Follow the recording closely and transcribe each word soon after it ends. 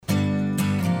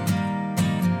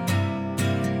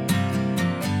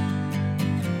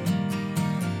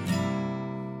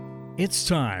It's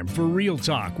time for Real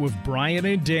Talk with Brian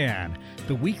and Dan,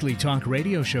 the weekly talk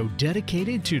radio show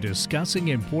dedicated to discussing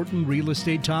important real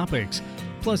estate topics,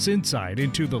 plus insight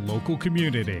into the local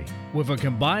community. With a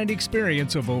combined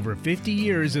experience of over 50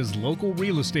 years as local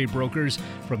real estate brokers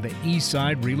from the East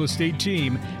Side Real Estate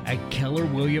Team at Keller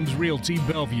Williams Realty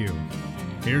Bellevue.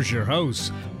 Here's your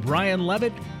hosts, Brian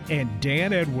Levitt and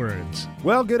Dan Edwards.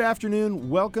 Well, good afternoon.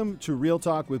 Welcome to Real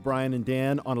Talk with Brian and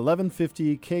Dan on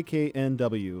 1150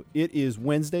 KKNW. It is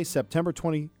Wednesday, September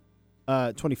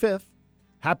 25th.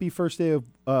 Happy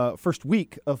first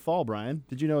week of fall, Brian.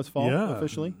 Did you know it's fall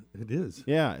officially? It is.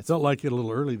 Yeah. It's not like it a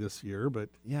little early this year, but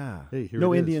yeah. Hey, here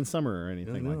no it is. Indian summer or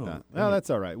anything like that. Yeah. Oh, that's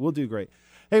all right. We'll do great.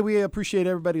 Hey, we appreciate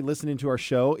everybody listening to our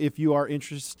show. If you are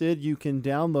interested, you can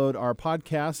download our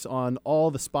podcasts on all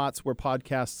the spots where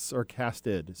podcasts are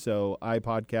casted. So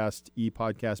iPodcast,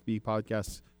 ePodcast,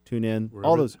 BPodcast, TuneIn,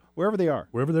 all those, wherever they are.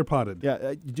 Wherever they're potted.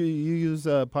 Yeah. Do you use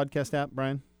a podcast app,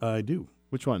 Brian? I do.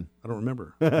 Which one? I don't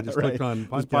remember. I just clicked on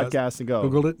Just podcast and go.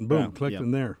 Googled it and boom, clicked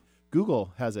in there.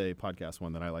 Google has a podcast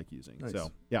one that I like using. Nice.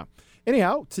 So, yeah.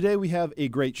 Anyhow, today we have a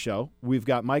great show. We've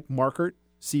got Mike Markert,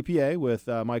 CPA, with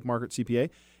Mike Markert, CPA,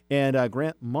 and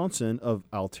Grant Monson of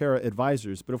Alterra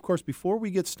Advisors. But, of course, before we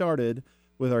get started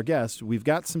with our guest, we've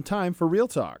got some time for Real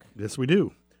Talk. Yes, we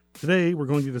do. Today we're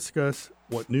going to discuss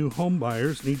what new home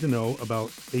buyers need to know about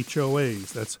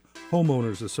HOAs. That's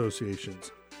homeowners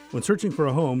associations. When searching for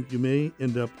a home, you may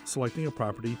end up selecting a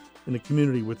property in a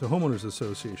community with the homeowners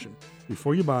association.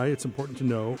 Before you buy, it's important to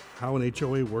know how an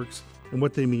HOA works and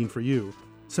what they mean for you.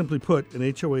 Simply put,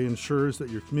 an HOA ensures that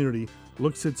your community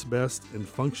looks its best and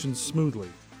functions smoothly.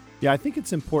 Yeah, I think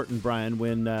it's important, Brian,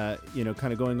 when,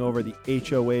 kind of going over the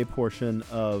HOA portion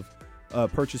of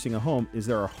purchasing a home, is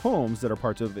there are homes that are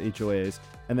parts of HOAs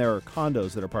and there are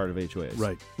condos that are part of HOAs.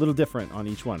 Right. A little different on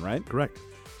each one, right? Correct.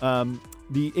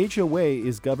 The HOA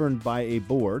is governed by a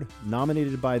board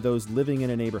nominated by those living in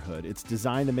a neighborhood. It's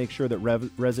designed to make sure that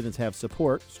residents have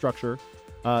support, structure.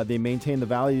 They maintain the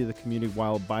value of the community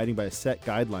while abiding by set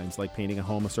guidelines, like painting a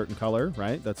home a certain color,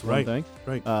 right? That's one thing.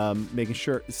 Right. Making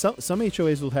sure some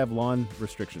HOAs will have lawn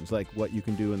restrictions, like what you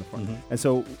can do in the front. And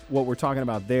so what we're talking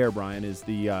about there, Brian, is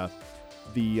the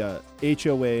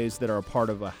HOAs that are a part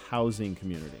of a housing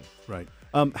community. Right.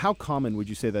 How common would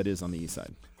you say that is on the east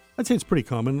side? I'd say it's pretty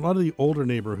common. A lot of the older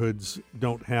neighborhoods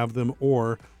don't have them,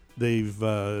 or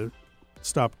they've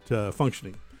stopped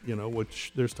functioning,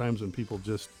 which there's times when people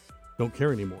just don't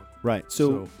care anymore. Right.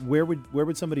 So where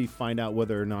would somebody find out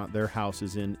whether or not their house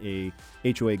is in a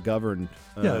HOA governed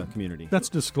community? That's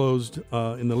disclosed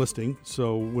in the listing.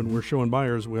 So when we're showing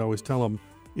buyers, we always tell them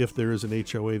if there is an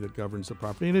HOA that governs the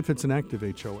property and if it's an active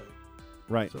HOA.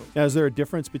 Right. So, now, is there a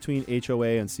difference between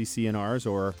HOA and CC&Rs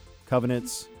or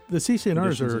covenants? The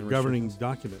CC&Rs are a governing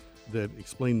document that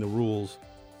explain the rules.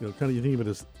 You think of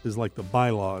it as like the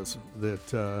bylaws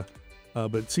that,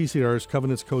 but CC&Rs,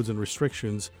 covenants, codes, and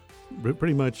restrictions,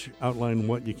 pretty much outline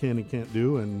what you can and can't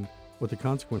do and what the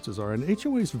consequences are. And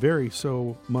HOAs vary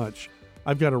so much.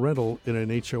 I've got a rental in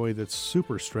an HOA that's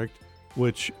super strict,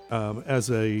 which as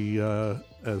an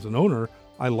owner,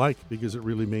 I like because it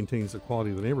really maintains the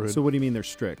quality of the neighborhood. So what do you mean they're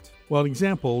strict? Well, an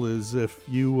example is if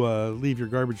you leave your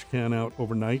garbage can out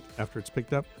overnight after it's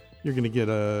picked up, you're going to get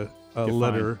a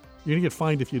letter. Fined. You're going to get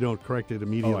fined if you don't correct it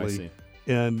immediately. Oh, I see.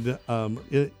 And,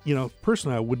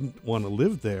 personally, I wouldn't want to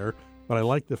live there, but I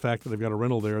like the fact that I've got a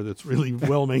rental there that's really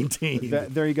well maintained.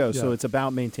 There you go. Yeah. So it's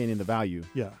about maintaining the value.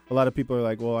 Yeah. A lot of people are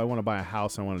like, well, I want to buy a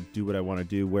house. I want to do what I want to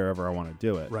do wherever I want to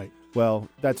do it. Right. Well,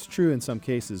 that's true in some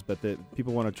cases, but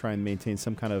people want to try and maintain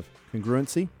some kind of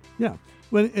congruency. Yeah.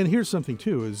 Well, and here's something,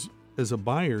 too, is as a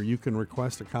buyer, you can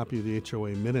request a copy of the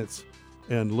HOA minutes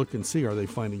and look and see, are they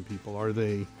finding people?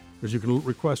 Because you can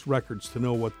request records to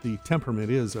know what the temperament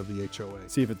is of the HOA.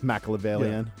 See if it's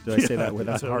Machiavellian. Did I say that word?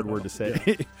 That's a hard word to say.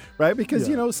 Yeah. Right? Because,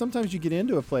 sometimes you get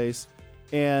into a place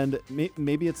and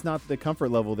maybe it's not the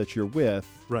comfort level that you're with.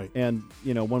 Right. And,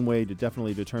 one way to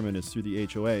definitely determine is through the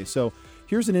HOA. So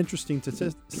here's an interesting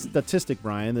statistic,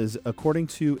 Brian, is according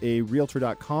to a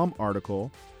Realtor.com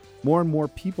article, more and more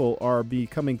people are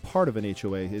becoming part of an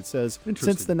HOA. It says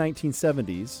since the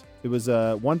 1970s, it was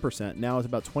 1%. Now it's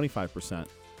about 25%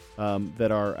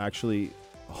 that are actually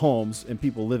homes and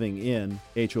people living in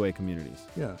HOA communities.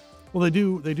 Yeah. Well, they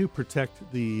do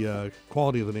protect the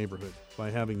quality of the neighborhood by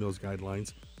having those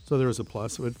guidelines. So there is a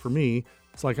plus. But for me,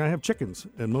 it's like I have chickens,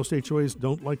 and most HOAs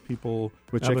don't like people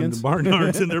with having chickens?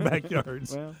 barnyards in their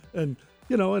backyards. Well. And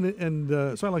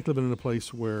so I like living in a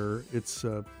place where it's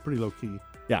pretty low key.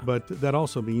 Yeah. But that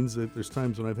also means that there's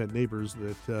times when I've had neighbors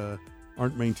that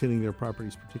aren't maintaining their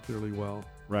properties particularly well.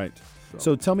 Right.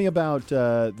 So tell me about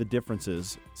the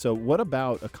differences. So what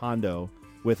about a condo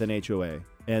with an HOA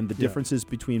and the differences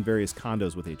between various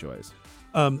condos with HOAs?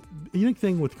 The unique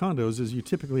thing with condos is you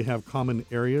typically have common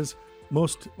areas.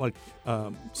 Most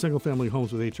single-family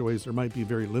homes with HOAs, there might be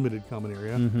very limited common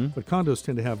area, but condos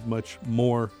tend to have much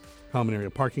more common area.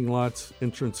 Parking lots,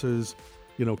 entrances,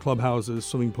 clubhouses,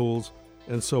 swimming pools.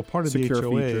 And so part of secure the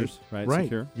HOA, features, right?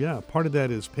 Secure. Yeah, part of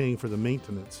that is paying for the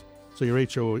maintenance. So your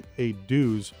HOA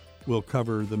dues will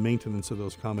cover the maintenance of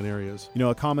those common areas.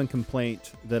 A common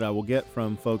complaint that I will get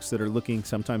from folks that are looking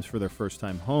sometimes for their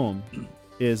first-time home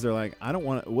is they're like, I don't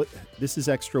want to. This is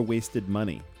extra wasted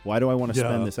money. Why do I want to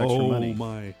spend this extra money? Oh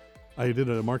my! I did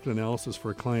a market analysis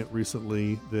for a client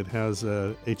recently that has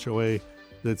a HOA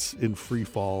that's in free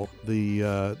fall.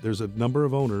 There's a number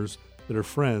of owners that are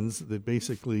friends that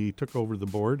basically took over the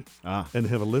board and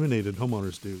have eliminated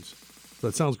homeowners' dues. So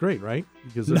that sounds great, right?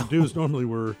 Because their dues normally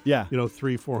were,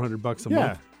 $300-400 a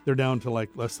month. They're down to like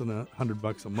less than $100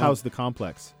 a month. How's the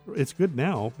complex? It's good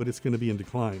now, but it's going to be in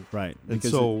decline. Right. And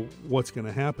so what's going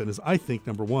to happen is, I think,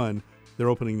 number one, they're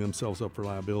opening themselves up for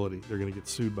liability. They're going to get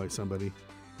sued by somebody,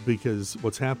 because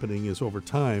what's happening is over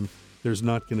time, there's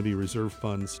not going to be reserve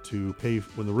funds to pay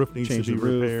when the roof needs to be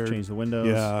repaired. Change the windows.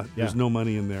 Yeah, there's no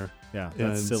money in there. Yeah,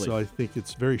 that's silly. So I think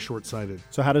it's very short-sighted.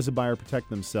 So how does a buyer protect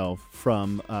themselves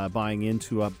from buying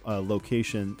into a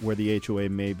location where the HOA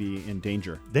may be in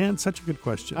danger? Dan, such a good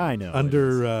question. I know.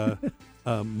 Under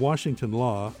Washington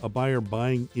law, a buyer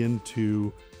buying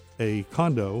into a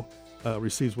condo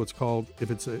receives what's called,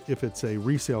 if it's a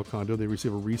resale condo, they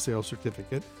receive a resale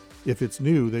certificate. If it's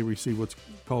new, they receive what's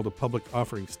called a public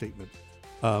offering statement.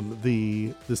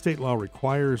 The state law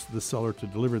requires the seller to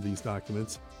deliver these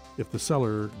documents. If the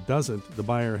seller doesn't, the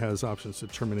buyer has options to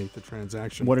terminate the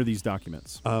transaction. What are these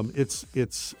documents?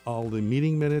 It's all the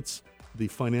meeting minutes, the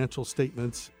financial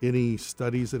statements, any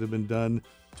studies that have been done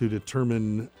to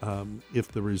determine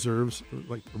if the reserves,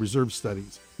 like reserve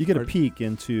studies. You get a peek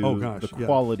into the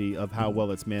quality of how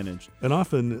well it's managed. And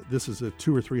often this is a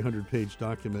 200 or 300 page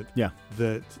document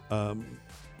that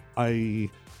I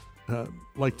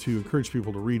like to encourage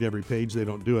people to read every page. They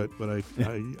don't do it, but I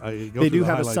go They through do the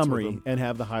have a highlights summary with them. and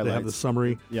have the highlights. They have the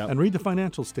summary and read the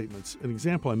financial statements. An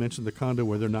example, I mentioned the condo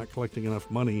where they're not collecting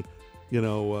enough money.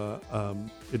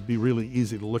 It'd be really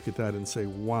easy to look at that and say,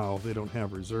 wow, they don't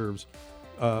have reserves.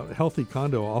 Healthy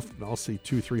condo, often I'll see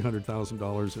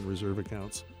 $200,000-300,000 in reserve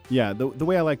accounts. Yeah, the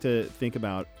way I like to think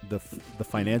about the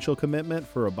financial commitment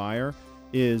for a buyer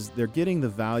is they're getting the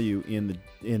value in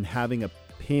having a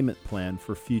payment plan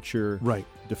for future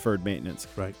deferred maintenance.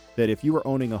 Right. That if you were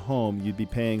owning a home, you'd be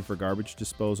paying for garbage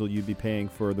disposal, you'd be paying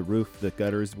for the roof, the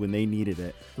gutters when they needed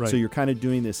it. Right. So you're kind of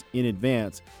doing this in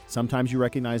advance. Sometimes you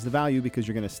recognize the value because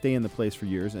you're going to stay in the place for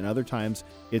years, and other times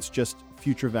it's just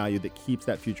future value that keeps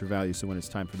that future value. So when it's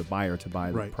time for the buyer to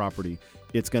buy the property,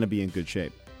 it's going to be in good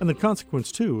shape. And the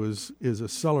consequence too is a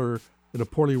seller in a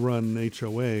poorly run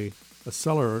HOA, a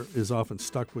seller is often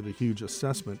stuck with a huge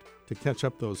assessment to catch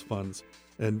up those funds.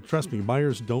 And trust me,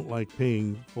 buyers don't like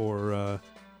paying for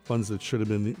funds that should have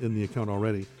been in the account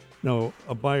already. Now,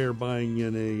 a buyer buying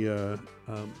in a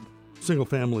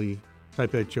single-family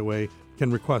type HOA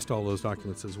can request all those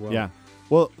documents as well. Yeah.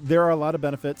 Well, there are a lot of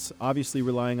benefits, obviously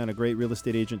relying on a great real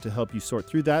estate agent to help you sort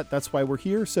through that. That's why we're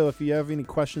here. So if you have any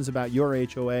questions about your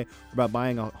HOA or about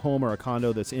buying a home or a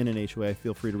condo that's in an HOA,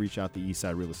 feel free to reach out to the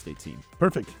Eastside Real Estate team.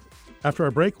 Perfect. After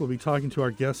our break, we'll be talking to our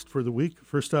guest for the week.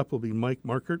 First up will be Mike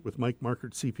Markert with Mike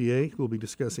Markert CPA, who will be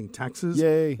discussing taxes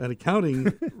and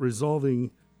accounting,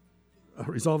 resolving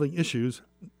issues,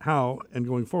 how, and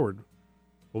going forward.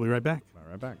 We'll be right back. All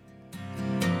right, back.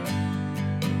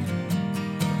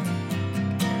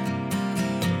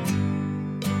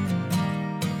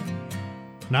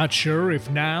 Not sure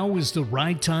if now is the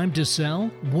right time to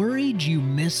sell? Worried you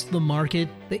missed the market?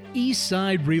 The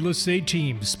Eastside Real Estate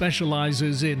team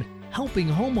specializes in helping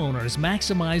homeowners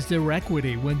maximize their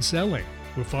equity when selling.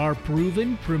 With our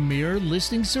proven premier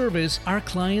listing service, our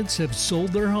clients have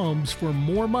sold their homes for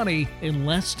more money in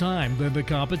less time than the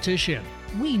competition.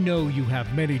 We know you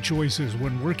have many choices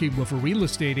when working with a real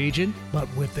estate agent,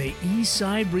 but with the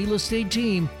Eastside Real Estate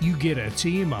team, you get a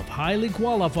team of highly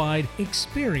qualified,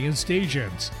 experienced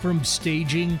agents. From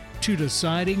staging to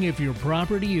deciding if your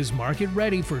property is market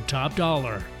ready for top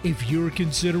dollar. If you're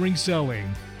considering selling,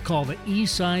 call the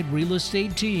Eastside Real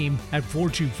Estate team at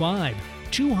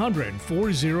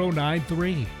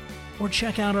 425-200-4093. Or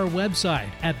check out our website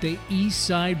at the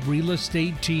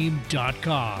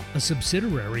eastsiderealestateteam.com, a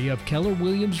subsidiary of Keller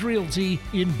Williams Realty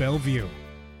in Bellevue.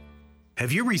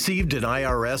 Have you received an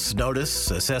IRS notice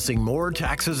assessing more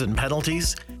taxes and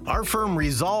penalties? Our firm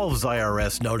resolves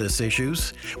IRS notice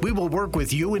issues. We will work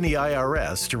with you and the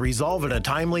IRS to resolve in a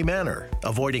timely manner,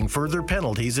 avoiding further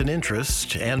penalties and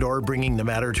interest and/or bringing the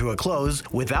matter to a close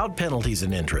without penalties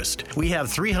and interest. We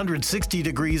have 360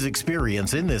 degrees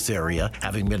experience in this area,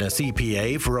 having been a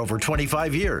CPA for over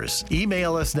 25 years.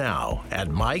 Email us now at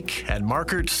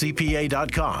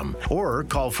mike@markertcpa.com or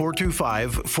call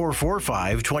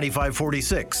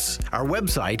 425-445-2546. Our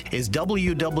website is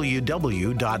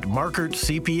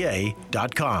www.markertcpa.com.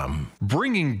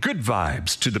 Bringing good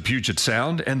vibes to the Puget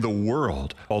Sound and the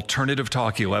world. Alternative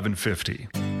Talk 1150.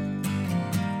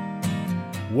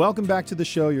 Welcome back to the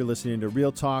show. You're listening to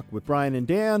Real Talk with Brian and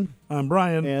Dan. I'm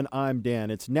Brian. And I'm Dan.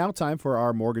 It's now time for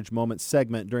our Mortgage Moment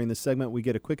segment. During this segment, we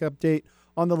get a quick update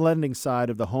on the lending side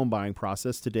of the home buying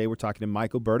process. Today, we're talking to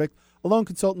Michael Burdick, a loan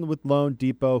consultant with Loan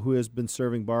Depot, who has been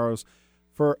serving borrowers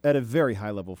at a very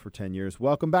high level for 10 years.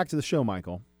 Welcome back to the show,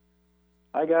 Michael.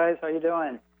 Hi, guys. How you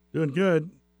doing? Doing good.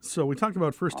 So we talk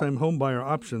about first-time home buyer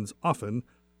options often,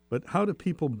 but how do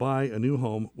people buy a new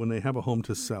home when they have a home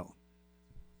to sell?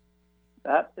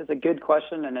 That is a good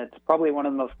question, and it's probably one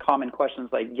of the most common questions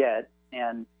I get.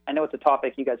 And I know it's a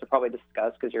topic you guys have probably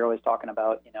discussed because you're always talking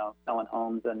about, selling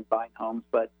homes and buying homes.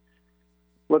 But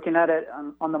looking at it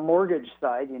on the mortgage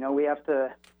side, we have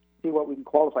to see what we can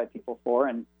qualify people for.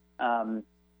 And,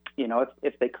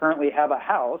 if they currently have a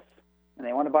house and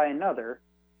they want to buy another,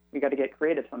 we got to get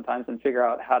creative sometimes and figure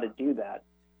out how to do that.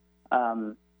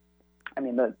 The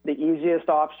easiest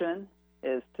option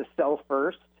is to sell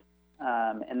first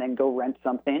and then go rent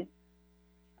something.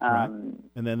 Right.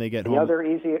 And then they get home. The other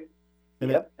easy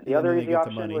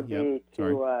option would be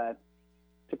to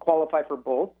qualify for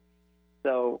both.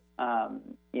 So,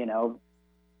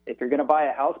 if you're going to buy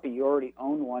a house but you already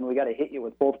own one, we got to hit you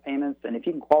with both payments. And if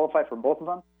you can qualify for both of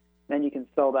them, then you can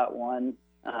sell that one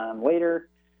later,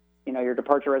 your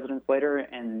departure residence later,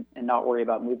 and not worry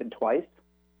about moving twice.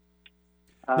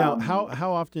 Now,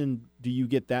 how often do you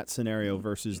get that scenario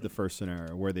versus the first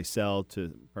scenario where they sell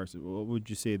to person? What would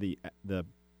you say the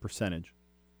percentage?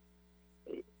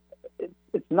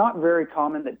 It's not very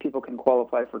common that people can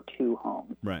qualify for two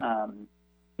homes. Right. And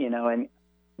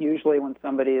usually when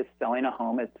somebody is selling a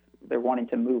home, they're wanting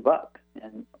to move up,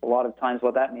 and a lot of times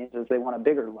what that means is they want a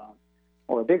bigger loan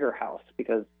or a bigger house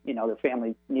because their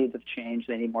family needs have changed.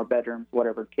 They need more bedrooms,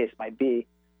 whatever the case might be.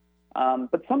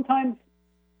 But sometimes,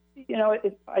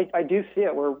 I do see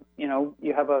it where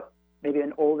you have maybe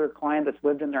an older client that's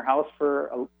lived in their house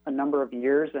for a number of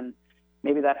years, and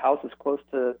maybe that house is close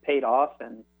to paid off,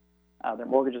 and their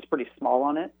mortgage is pretty small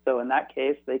on it. So in that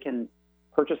case, they can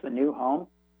purchase a new home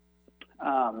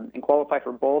and qualify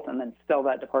for both, and then sell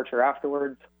that departure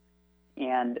afterwards.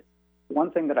 And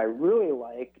one thing that I really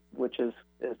like, which is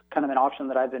kind of an option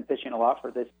that I've been pitching a lot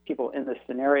for people in this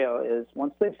scenario, is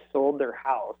once they've sold their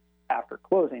house after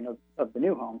closing of the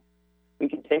new home, we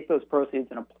can take those proceeds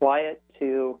and apply it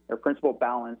to their principal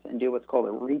balance and do what's called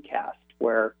a recast,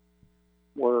 where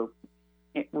we're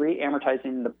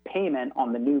re-amortizing the payment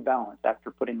on the new balance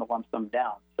after putting the lump sum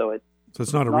down. So it's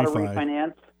not a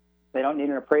refinance. They don't need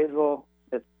an appraisal.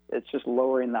 It's just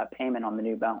lowering that payment on the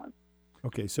new balance.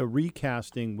 Okay, so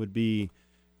recasting would be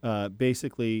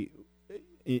basically,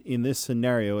 in this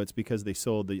scenario, it's because they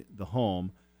sold the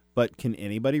home, but can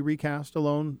anybody recast a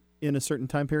loan in a certain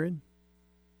time period?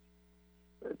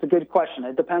 It's a good question.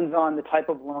 It depends on the type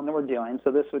of loan that we're doing.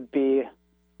 So this would be,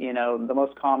 the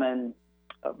most common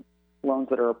loans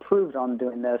that are approved on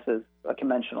doing this is a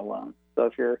conventional loan. So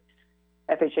if you're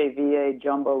FHA, VA,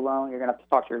 jumbo loan, you're going to have to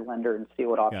talk to your lender and see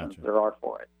what options there are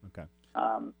for it. Okay.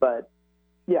 But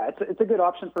yeah, it's a good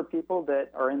option for people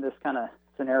that are in this kind of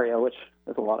scenario, which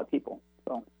is a lot of people.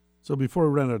 So before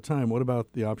we run out of time, what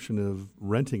about the option of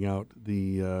renting out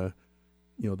the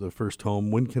first home?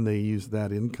 When can they use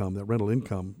that income, that rental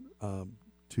income,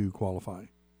 to qualify?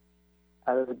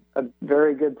 That is a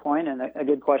very good point and a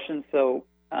good question. So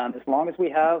as long as we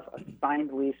have a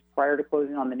signed lease prior to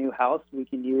closing on the new house, we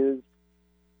can use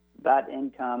that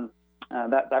income,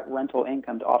 that rental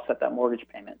income, to offset that mortgage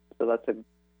payment. So that's a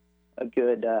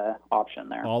good option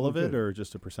there. All of it, or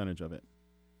just a percentage of it?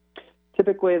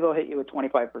 Typically, they'll hit you with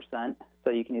 25%,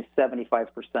 so you can use 75%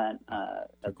 as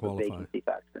the vacancy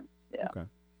factor. Yeah. Okay.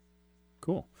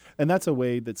 Cool. And that's a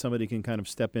way that somebody can kind of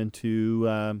step into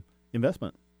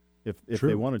investment if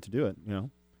they wanted to do it,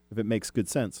 if it makes good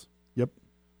sense. Yep.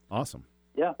 Awesome.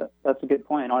 Yeah, that's a good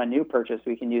point. On a new purchase,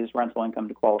 we can use rental income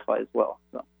to qualify as well.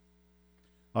 So.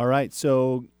 All right.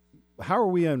 So how are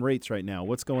we on rates right now?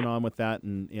 What's going on with that?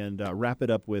 And wrap it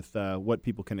up with what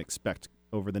people can expect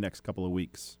over the next couple of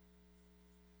weeks.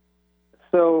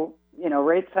 So,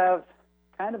 rates have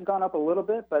kind of gone up a little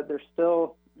bit, but they're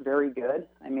still, very good.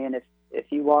 I mean, if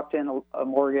you locked in a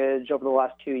mortgage over the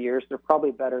last 2 years, they're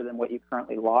probably better than what you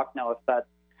currently lock. Now,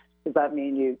 does that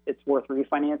mean it's worth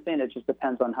refinancing? It just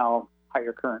depends on how high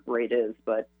your current rate is.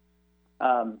 But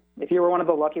if you were one of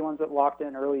the lucky ones that locked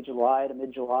in early July to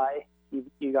mid-July,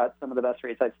 you got some of the best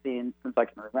rates I've seen since I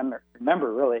can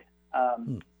remember really.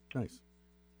 Nice.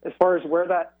 As far as where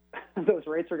those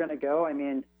rates are going to go, I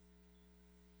mean,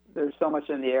 there's so much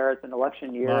in the air. It's an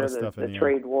election year. The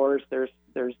trade wars. There's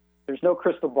no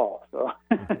crystal ball. So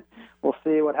we'll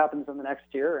see what happens in the next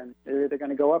year, and they're either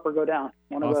going to go up or go down.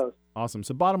 One of those. Awesome.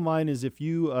 So bottom line is, if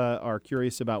you are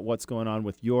curious about what's going on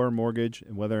with your mortgage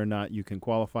and whether or not you can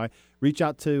qualify, reach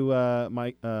out to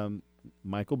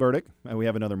Michael Burdick. We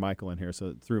have another Michael in here, so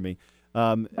it threw me.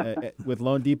 With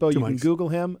Loan Depot, you can Google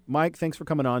him. Mike, thanks for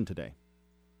coming on today.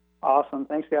 Awesome.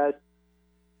 Thanks, guys.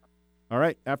 All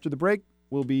right. After the break,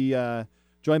 we'll be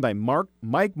joined by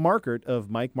Mike Markert of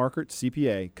Mike Markert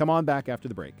CPA. Come on back after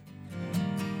the break.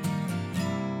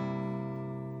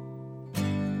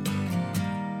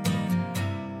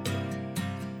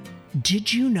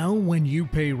 Did you know when you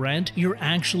pay rent, you're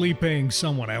actually paying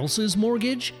someone else's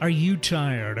mortgage? Are you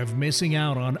tired of missing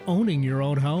out on owning your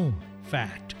own home?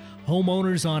 Fact: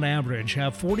 homeowners on average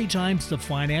have 40 times the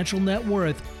financial net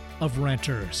worth of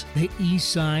renters. The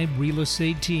Eastside Real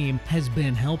Estate Team has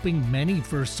been helping many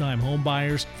first-time home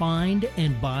buyers find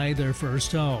and buy their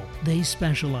first home. They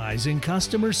specialize in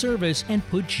customer service and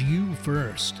put you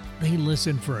first. They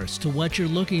listen first to what you're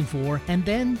looking for, and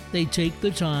then they take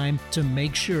the time to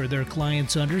make sure their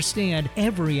clients understand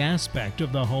every aspect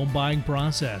of the home buying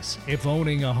process. If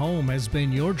owning a home has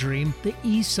been your dream, the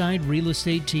Eastside Real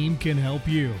Estate Team can help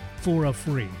you. For a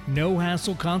free,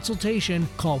 no-hassle consultation,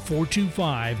 call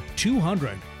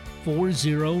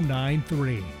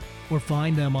 425-200-4093 or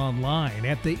find them online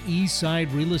at the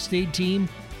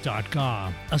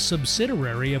eastsiderealestateteam.com, a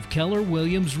subsidiary of Keller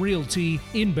Williams Realty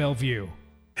in Bellevue.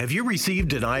 Have you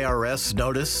received an IRS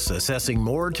notice assessing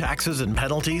more taxes and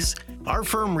penalties? Our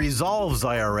firm resolves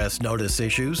IRS notice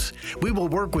issues. We will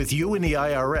work with you and the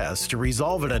IRS to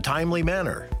resolve in a timely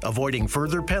manner, avoiding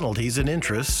further penalties and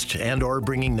interest and/or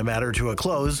bringing the matter to a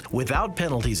close without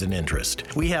penalties and interest.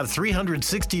 We have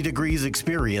 360 degrees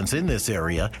experience in this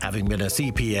area, having been a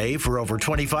CPA for over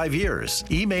 25 years.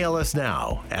 Email us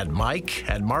now at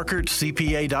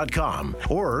mike@markertcpa.com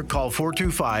or call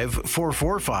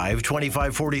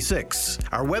 425-445-2546.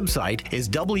 Our website is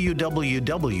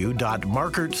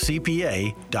www.markertcpa.com.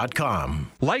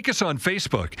 Like us on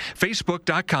Facebook,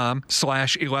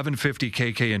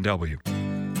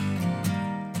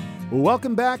 facebook.com/1150kknw.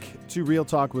 Welcome back to Real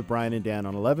Talk with Brian and Dan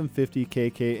on 1150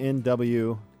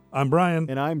 KKNW. I'm Brian.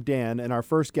 And I'm Dan, and our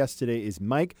first guest today is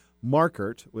Mike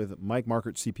Markert with Mike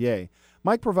Markert CPA.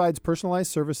 Mike provides personalized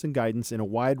service and guidance in a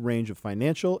wide range of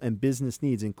financial and business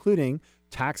needs, including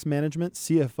tax management,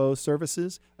 CFO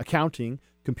services, accounting,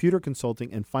 computer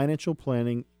consulting, and financial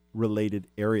planning related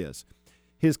areas.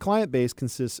 His client base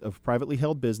consists of privately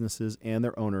held businesses and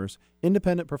their owners,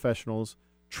 independent professionals,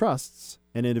 trusts,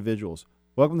 and individuals.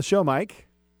 Welcome to the show, Mike.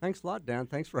 Thanks a lot, Dan.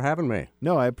 Thanks for having me.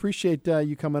 No, I appreciate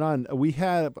you coming on. We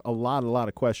have a lot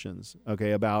of questions,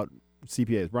 about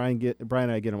CPAs. Brian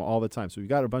and I get them all the time, so we've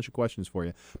got a bunch of questions for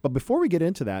you. But before we get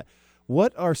into that,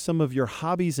 what are some of your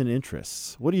hobbies and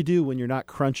interests? What do you do when you're not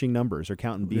crunching numbers or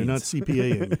counting beans? You're not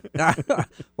CPAing.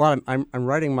 Well, I'm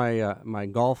writing my my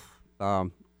golf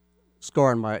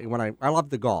score I love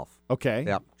the golf. Okay.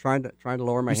 Yeah, trying to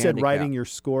lower my handicap. You said writing your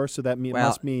score, so that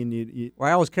must mean you. Well,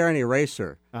 I always carry an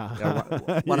eraser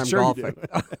when I'm golfing.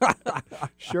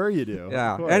 Sure you do.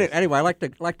 Yeah. Anyway, I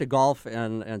like to golf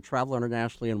and travel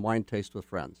internationally and wine taste with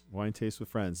friends. Wine taste with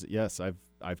friends. Yes,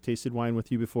 I've tasted wine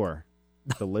with you before.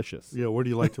 Delicious. Yeah. Where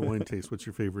do you like to wine taste? What's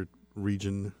your favorite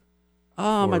region?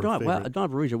 I don't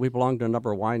have a region. We belong to a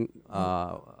number of wine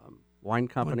companies. Wine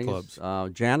clubs.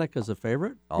 Janik is a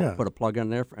favorite. I'll put a plug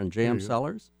in there, and JM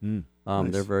Cellars. Nice.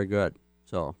 They're very good.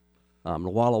 So,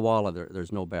 Walla Walla,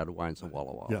 there's no bad wines in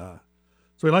Walla Walla. Yeah.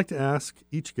 So I'd like to ask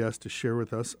each guest to share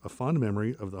with us a fond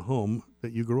memory of the home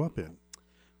that you grew up in.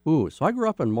 Ooh, so I grew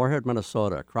up in Moorhead,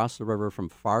 Minnesota, across the river from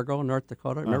Fargo, North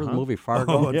Dakota. Remember the movie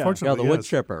Fargo? Oh, unfortunately, the wood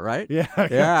chipper, right? Yeah.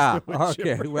 Yeah.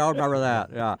 Okay, we all remember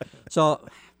that. Yeah. So,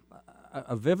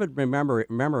 a vivid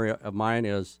memory of mine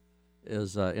is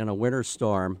in a winter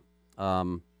storm,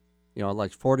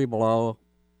 like 40 below,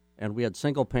 and we had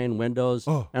single pane windows,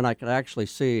 and I could actually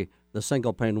see the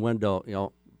single pane window,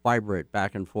 vibrate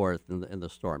back and forth in the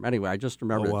storm. Anyway, I just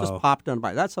remember Oh, wow. it just popped on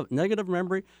by. That's a negative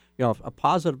memory. A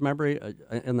positive memory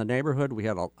in the neighborhood. We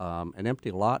had an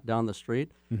empty lot down the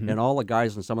street, and all the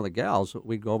guys and some of the gals,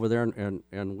 we'd go over there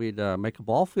and we'd make a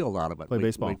ball field out of it. Play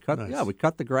baseball. We'd cut, Nice. Yeah, we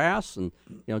cut the grass, and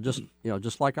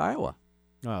just like Iowa.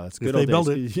 Oh, that's If good. they old build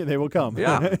days. They will come.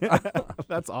 Yeah.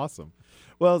 That's awesome.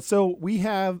 Well, so we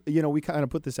have, we kind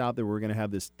of put this out there. We're going to have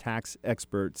this tax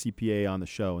expert CPA on the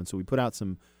show, and so we put out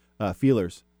some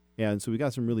feelers, and so we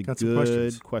got some really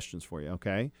good questions for you.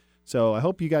 Okay, so I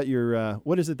hope you got your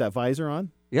what is it, that visor on?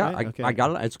 Yeah, right? Okay. I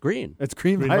got it. It's green. It's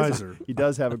green visor. He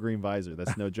does have a green visor.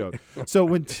 That's no joke. So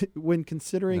when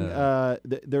considering,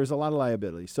 there's a lot of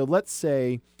liability. So let's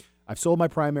say I've sold my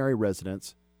primary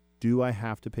residence. Do I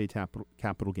have to pay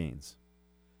capital gains?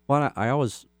 Well,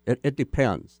 it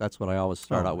depends. That's what I always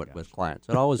start out with clients.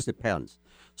 It always depends.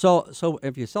 So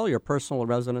if you sell your personal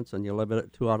residence and you live in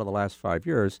it 2 out of the last 5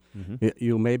 years,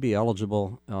 you may be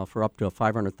eligible for up to a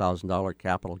 $500,000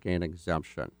 capital gain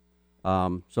exemption.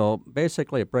 So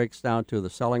basically, it breaks down to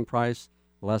the selling price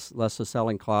less the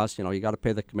selling cost. You got to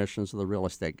pay the commissions of the real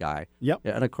estate guy. Yep.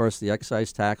 And of course, the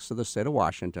excise tax of the state of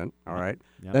Washington. All right.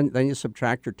 Yep. Then you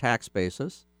subtract your tax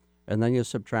basis. And then you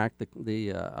subtract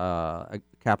the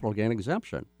capital gain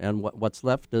exemption. And what's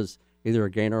left is either a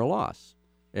gain or a loss.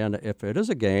 And if it is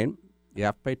a gain, you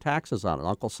have to pay taxes on it.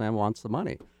 Uncle Sam wants the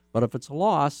money. But if it's a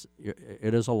loss,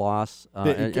 it is a loss,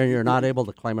 and you're not able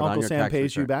to claim it on your tax return. Uncle Sam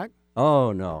pays you back?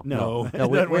 Oh, no. No.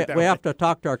 We have to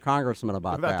talk to our congressman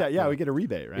about that. Yeah, we get a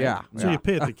rebate, right? Yeah. So you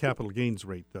pay at the capital gains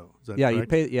rate, though. Is that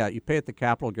correct? You pay at the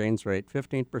capital gains rate,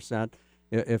 15%.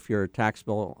 If your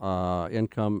taxable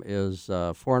income is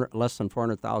less than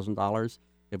 $400,000,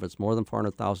 if it's more than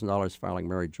 $400,000 filing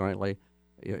married jointly,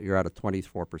 you're at a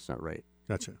 24% rate.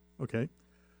 Gotcha. Okay.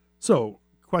 So,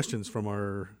 questions from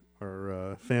our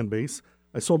fan base.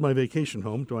 I sold my vacation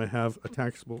home. Do I have a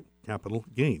taxable capital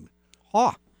gain?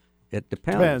 It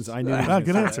depends. Depends. I knew that.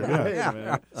 Good answer.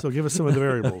 Yeah. So give us some of the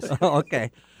variables.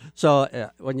 Okay. So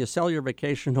when you sell your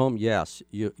vacation home, yes,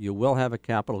 you will have a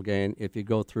capital gain if you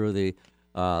go through the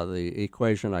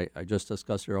equation I just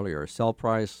discussed earlier. Sell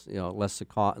price, less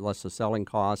the selling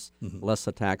costs, less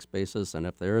the tax basis, and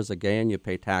if there is a gain, you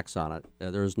pay tax on it.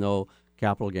 There is no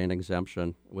capital gain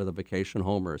exemption with a vacation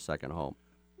home or a second home.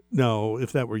 Now,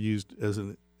 if that were used as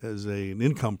an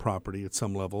income property at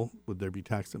some level, would there be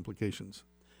tax implications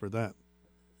for that?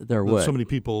 There would. So many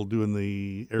people doing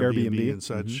the Airbnb and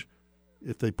such,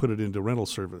 if they put it into rental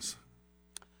service.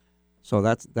 So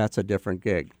that's a different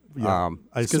gig. Yeah,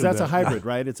 because that's a hybrid,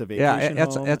 right? It's a vacation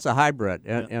home. It's a hybrid,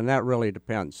 and that really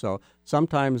depends. So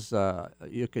sometimes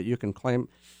you can claim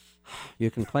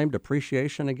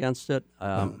depreciation against it.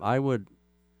 I would.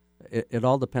 It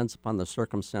all depends upon the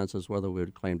circumstances whether we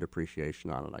would claim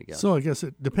depreciation on it, I guess. So I guess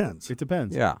it depends. It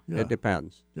depends. Yeah. It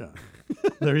depends. Yeah.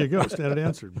 There you go. Standard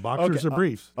answer. Boxers or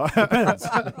briefs? Depends.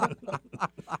 I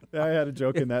had a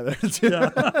joke in that there too.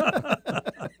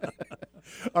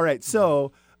 All right.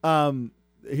 So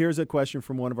here's a question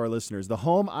from one of our listeners. The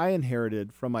home I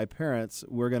inherited from my parents,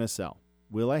 we're going to sell.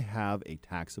 Will I have a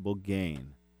taxable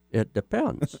gain? It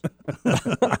depends.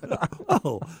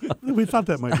 Oh, we thought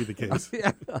that might be the case.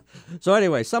 Yeah. So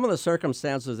anyway, some of the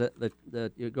circumstances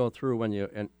that you go through when you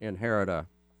inherit a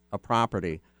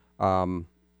property, the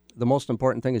most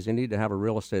important thing is you need to have a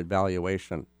real estate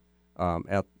valuation,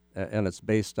 and it's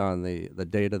based on the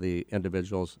date of the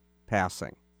individual's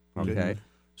passing. Okay.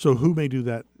 So who may do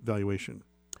that valuation?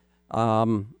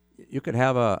 You could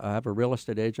have a real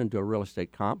estate agent do a real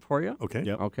estate comp for you. Okay.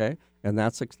 Yep. Okay. And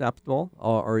that's acceptable.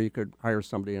 Or you could hire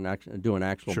somebody and do an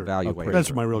actual valuation.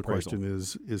 That's my real question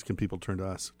is can people turn to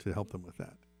us to help them with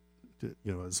that?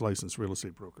 As licensed real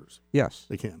estate brokers. Yes.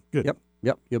 They can. Good.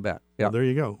 Yep. You bet. Yeah. Well, there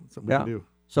you go. Something we can do.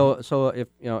 So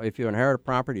if you inherit a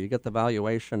property, you get the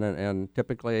valuation, and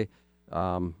typically,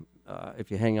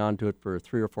 if you hang on to it for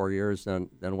 3 or 4 years, then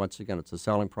once again it's the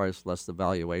selling price less the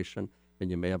valuation,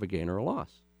 and you may have a gain or a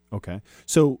loss. Okay.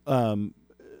 So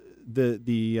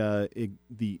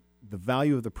the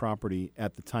value of the property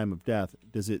at the time of death,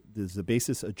 does the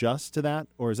basis adjust to that,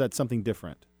 or is that something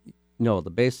different? No,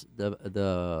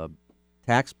 the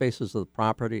tax basis of the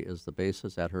property is the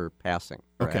basis at her passing,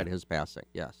 or at his passing.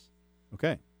 Yes.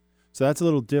 Okay. So that's a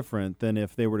little different than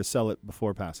if they were to sell it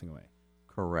before passing away.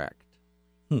 Correct.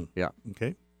 Yeah.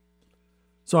 Okay.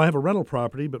 So I have a rental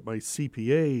property, but my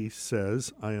CPA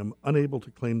says I am unable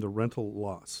to claim the rental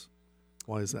loss.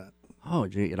 Why is that? Oh,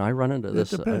 gee, I run into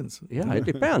this. It depends. It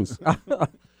depends.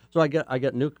 So I get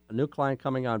a new client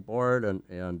coming on board,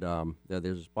 and they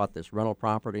just bought this rental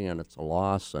property, and it's a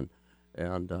loss, and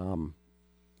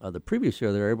the previous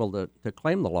year they were able to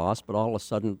claim the loss, but all of a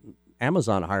sudden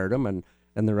Amazon hired them, and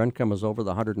their income was over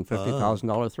the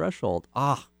 $150,000 threshold.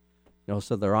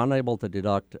 So they're unable to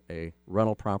deduct a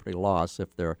rental property loss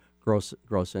if their gross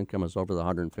income is over the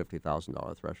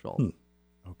 $150,000 threshold.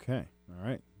 Okay, all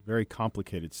right. Very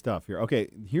complicated stuff here. Okay,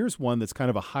 here's one that's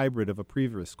kind of a hybrid of a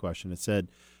previous question. It said,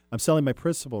 I'm selling my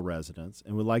principal residence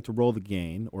and would like to roll the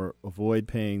gain or avoid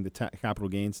paying the capital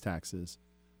gains taxes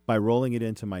by rolling it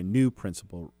into my new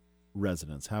principal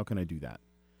residence. How can I do that?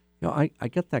 I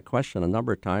get that question a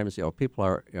number of times. People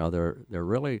are, they're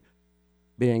really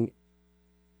being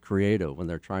creative when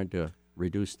they're trying to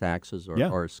reduce taxes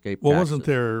or escape taxes. Wasn't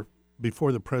there,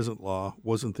 before the present law,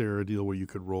 wasn't there a deal where you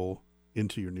could roll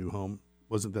into your new home?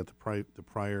 Wasn't that the prior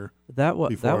before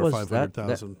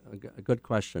 $500,000? A good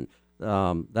question.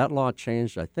 That law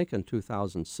changed, I think, in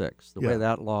 2006. The way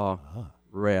that law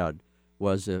read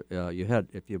was if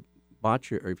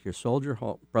you sold your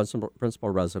home principal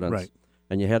residence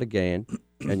and you had a gain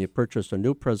and you purchased a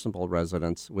new principal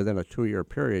residence within a 2-year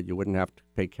period, you wouldn't have to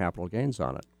pay capital gains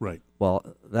on it. Right. Well,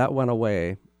 that went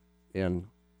away in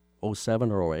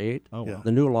 07 or 08. Oh, wow.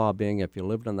 The new law being if you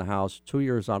lived in the house 2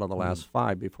 years out of the last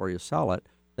 5 before you sell it,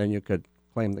 then you could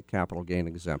claim the capital gain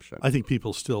exemption. I think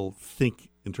people still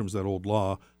think in terms of that old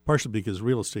law, partially because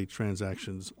real estate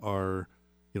transactions are,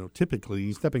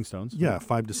 typically stepping stones. Yeah,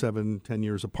 5 to 7, 10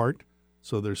 years apart.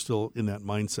 So they're still in that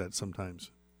mindset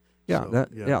sometimes.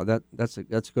 That's a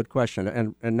good question.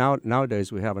 And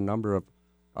nowadays we have a number of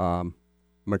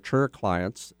mature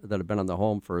clients that have been in the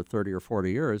home for 30 or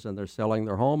 40 years, and they're selling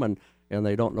their home, and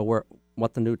they don't know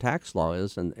what the new tax law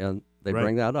is, and they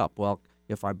bring that up. Well,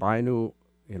 if I buy a new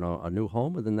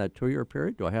home within that 2-year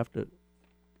period,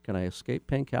 can I escape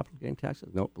paying capital gain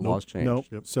taxes? Nope, the law's changed. Nope.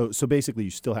 Yep. So basically, you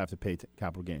still have to pay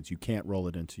capital gains. You can't roll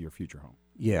it into your future home.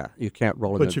 Yeah, you can't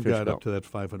roll it into your future home. But you've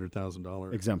got up to that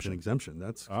 $500,000 exemption.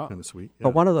 That's kind of sweet. Yeah.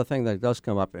 But one other thing that does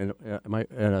come up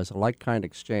is a like-kind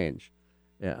exchange.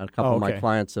 Yeah, a couple of my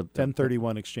clients have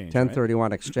 1031 exchange.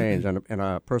 1031 exchange, and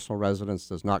a personal residence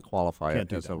does not qualify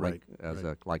as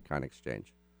a like-kind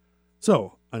exchange.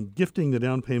 So I'm gifting the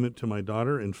down payment to my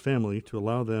daughter and family to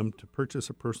allow them to purchase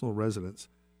a personal residence.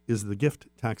 Is the gift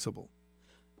taxable?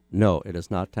 No, it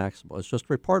is not taxable. It's just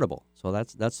reportable. So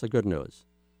that's the good news.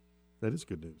 That is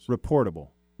good news. Reportable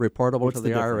to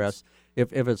the IRS.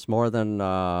 If it's more than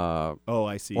I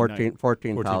see.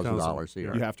 $14,000 a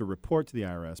year. You have to report to the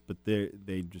IRS, but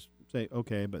they just say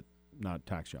okay, but not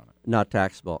tax you on it. Not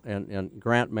taxable. And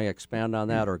Grant may expand on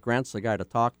that, or Grant's the guy to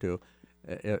talk to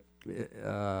if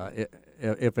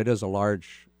it is a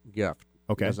large gift.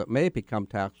 Okay. Because it may become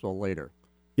taxable later.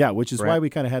 Yeah, which is why we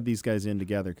kind of had these guys in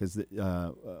together, because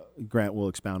Grant will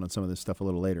expound on some of this stuff a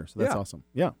little later. So that's awesome.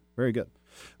 Yeah, very good.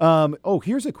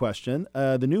 Here's a question.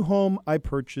 The new home I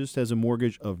purchased has a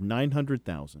mortgage of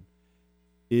 $900,000.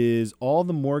 Is all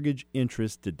the mortgage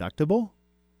interest deductible?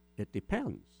 It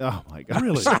depends. Oh, my God.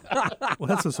 Really? Well,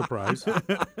 that's a surprise.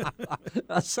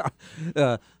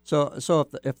 So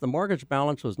if the mortgage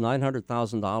balance was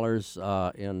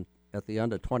 $900,000 at the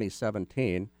end of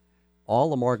 2017, all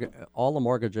the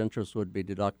mortgage interest would be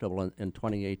deductible in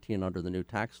 2018 under the new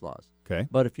tax laws. Okay.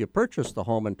 But if you purchased the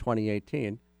home in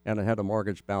 2018 and it had a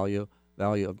mortgage value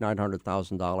of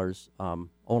 $900,000,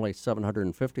 only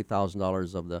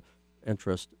 $750,000 of the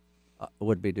interest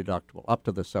would be deductible, up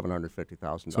to the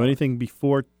 $750,000. So anything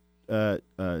before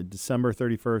December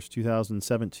 31st,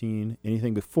 2017,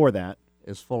 anything before that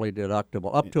is fully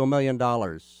deductible, up to $1 million.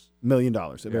 $1 million.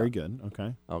 Very good.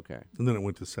 Okay. And then it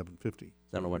went to $750,000.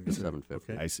 Then it went to $750,000.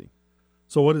 Okay. I see.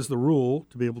 So what is the rule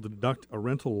to be able to deduct a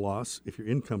rental loss if your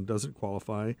income doesn't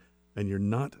qualify and you're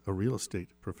not a real estate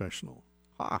professional?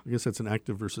 I guess that's an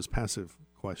active versus passive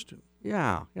question.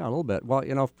 Yeah, a little bit.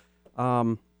 Well,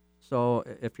 so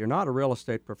if you're not a real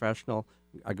estate professional,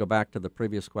 I go back to the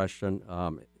previous question.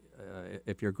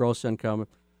 If your gross income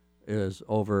is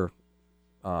over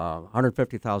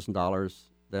 $150,000,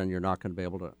 then you're not going to be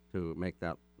able to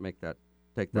take that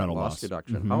rental loss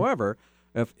deduction. Mm-hmm. However,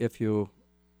 if you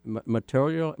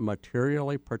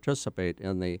materially participate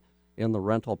in the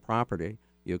rental property,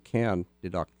 you can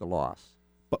deduct the loss.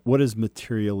 But what does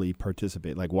materially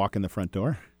participate? Like walk in the front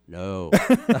door? No.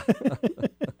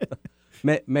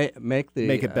 Make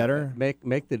it better.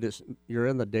 You're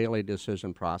in the daily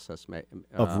decision process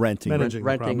of renting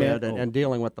it and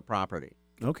dealing with the property.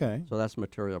 Okay. So that's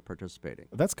material participating.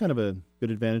 That's kind of a good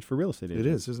advantage for real estate agents.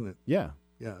 It is, isn't it? Yeah.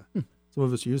 Yeah. Some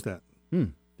of us use that.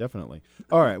 Definitely.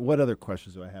 All right. What other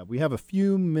questions do I have? We have a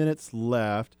few minutes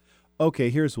left.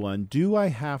 Okay, here's one. Do I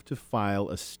have to file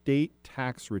a state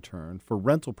tax return for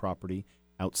rental property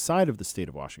outside of the state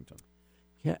of Washington?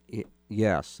 Yeah,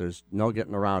 Yes, there's no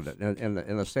getting around it. In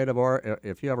the state of Oregon,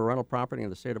 if you have a rental property in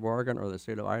the state of Oregon or the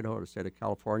state of Idaho or the state of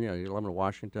California, or you live in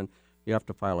Washington, you have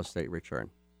to file a state return.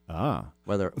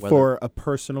 Whether for a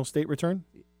personal state return?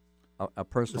 A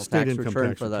personal tax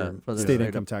return for the state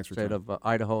income tax return. State of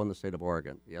Idaho and the state of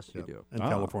Oregon. Yes, you do. And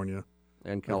California.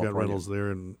 And I've California. got rentals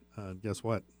there, and guess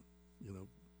what?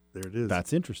 There it is.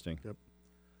 That's interesting. Yep.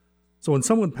 So when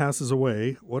someone passes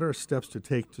away, what are steps to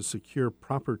take to secure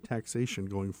proper taxation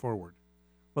going forward?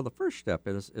 Well, the first step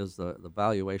is the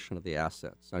valuation of the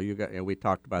assets. Now we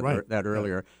talked about that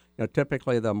earlier.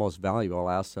 Typically the most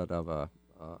valuable asset of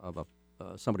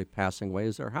somebody passing away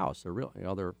is their house,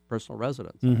 their personal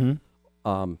residence.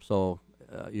 Mm-hmm. So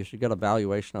you should get a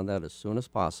valuation on that as soon as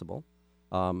possible,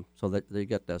 so that they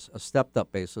get a stepped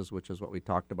up basis, which is what we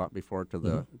talked about before, to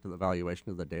the valuation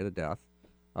of the date of death.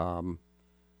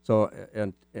 So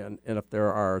and if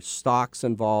there are stocks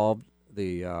involved,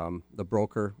 the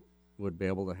broker would be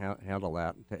able to handle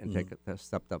that and take a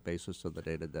stepped up basis to the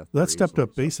date of death. That stepped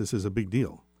up basis is a big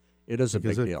deal. It is a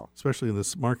big deal, especially in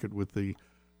this market with the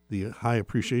high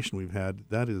appreciation we've had.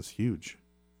 That is huge.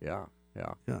 Yeah.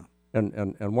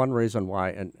 And one reason why,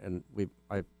 and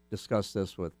I've discussed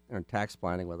this in tax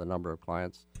planning with a number of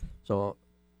clients. So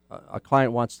a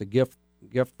client wants to gift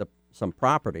some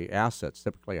property assets,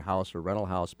 typically a house or rental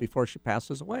house, before she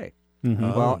passes away.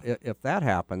 Mm-hmm. Well, if that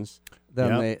happens,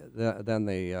 then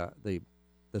the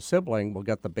sibling will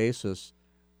get the basis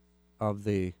of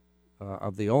the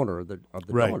owner of the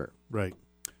donor. Right.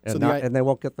 And, and they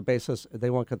won't get the basis. They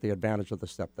won't get the advantage of the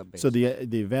stepped-up basis. So the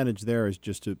advantage there is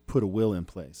just to put a will in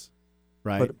place,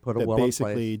 right? Put a that will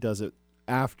basically in place. Does it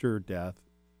after death.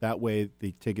 That way,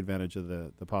 they take advantage of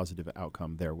the positive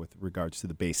outcome there with regards to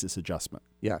the basis adjustment.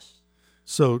 Yes.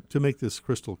 So to make this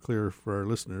crystal clear for our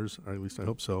listeners, or at least I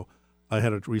hope so, I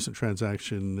had a recent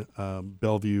transaction,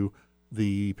 Bellevue.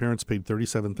 The parents paid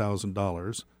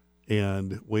 $37,000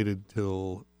 and waited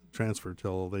till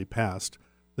they passed.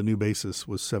 The new basis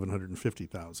was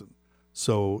 $750,000.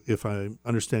 So if I'm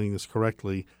understanding this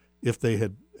correctly, if they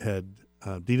had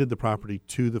deeded the property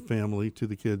to the family, to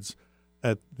the kids,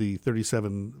 at the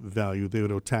 37 value, they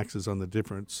would owe taxes on the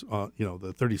difference,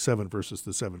 the 37 versus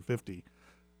the 750,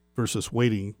 versus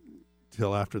waiting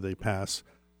till after they pass.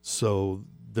 So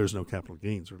there's no capital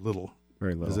gains, or little.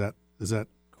 Very little. Is that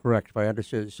correct? If I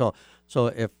understood, so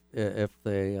if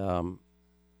they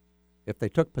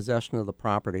took possession of the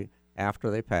property after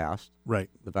they passed,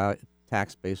 right, the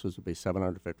tax basis would be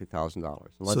 $750,000.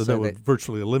 So that would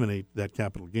virtually eliminate that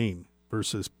capital gain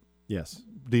versus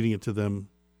deeding it to them.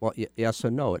 Well, yes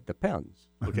and no. It depends.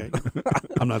 Okay,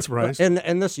 I'm not surprised.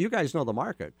 And this, you guys know the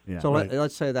market. Yeah. So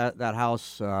let's say that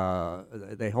house,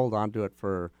 they hold on to it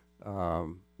for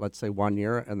let's say 1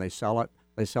 year, and they sell it.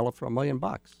 They sell it for $1 million.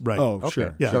 Right. Oh, okay.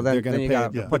 sure. Yeah. So they're going to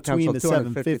pay between the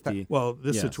 $750,000. Well,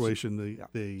 this situation,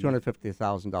 they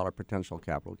 $250,000 potential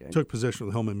capital gain. Took possession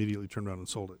of the home, immediately turned around and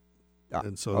sold it. Yeah.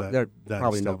 And so that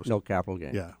probably established no capital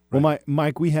gain. Yeah. Right. Well,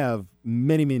 Mike, we have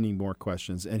many, many more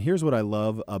questions. And here's what I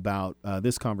love about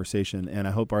this conversation, and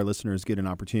I hope our listeners get an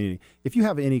opportunity. If you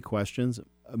have any questions,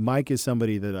 Mike is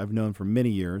somebody that I've known for many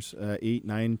years, 8,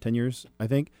 9, 10 years, I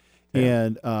think. Yeah.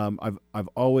 And I've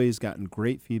always gotten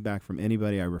great feedback from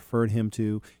anybody I referred him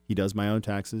to. He does my own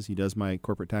taxes. He does my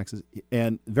corporate taxes.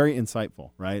 And very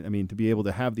insightful, right? I mean, to be able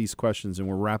to have these questions and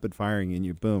we're rapid firing and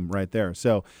you boom, right there.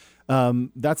 So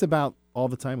that's about all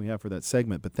the time we have for that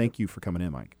segment. But thank you for coming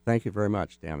in, Mike. Thank you very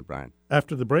much, Dan and Brian.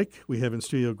 After the break, we have in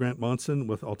studio Grant Monson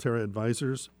with Alterra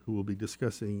Advisors, who will be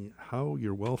discussing how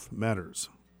your wealth matters.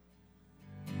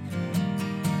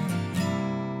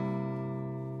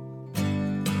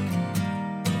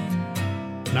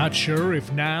 Not sure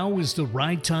if now is the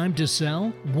right time to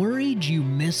sell? Worried you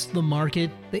missed the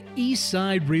market? The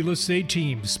Eastside Real Estate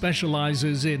Team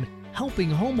specializes in helping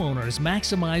homeowners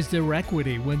maximize their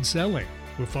equity when selling.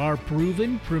 With our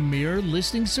proven premier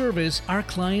listing service, our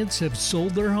clients have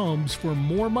sold their homes for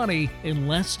more money in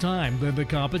less time than the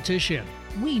competition.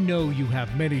 We know you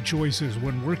have many choices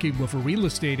when working with a real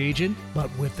estate agent, but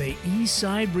with the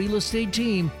Eastside Real Estate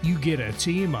Team, you get a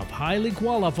team of highly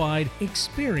qualified,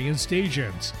 experienced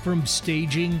agents. From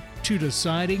staging to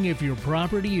deciding if your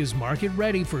property is market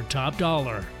ready for top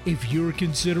dollar. If you're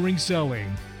considering selling,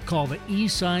 call the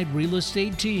Eastside Real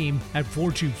Estate Team at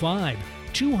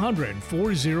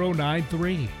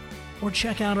 425-200-4093. Or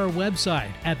check out our website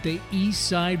at the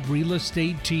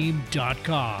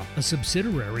eastsiderealestateteam.com, a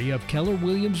subsidiary of Keller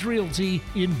Williams Realty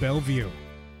in Bellevue.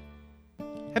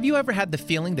 Have you ever had the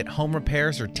feeling that home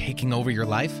repairs are taking over your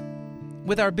life?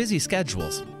 With our busy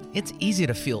schedules, it's easy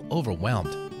to feel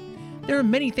overwhelmed. There are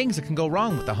many things that can go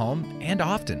wrong with the home, and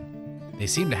often. They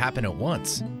seem to happen at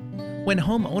once. When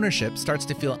home ownership starts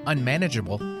to feel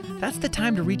unmanageable, that's the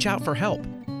time to reach out for help.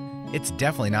 It's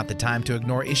definitely not the time to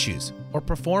ignore issues or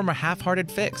perform a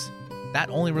half-hearted fix. That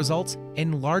only results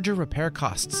in larger repair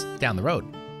costs down the road.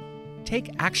 Take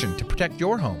action to protect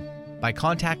your home by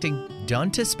contacting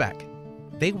Done to Spec.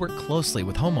 They work closely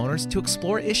with homeowners to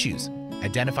explore issues,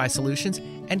 identify solutions,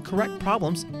 and correct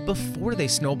problems before they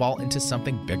snowball into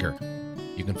something bigger.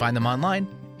 You can find them online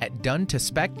at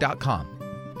donetospec.com,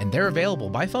 and they're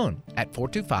available by phone at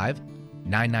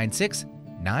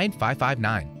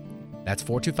 425-996-9559. That's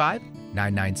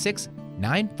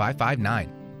 425-996-9559.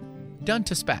 Done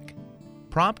to Spec.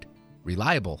 Prompt,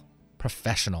 reliable,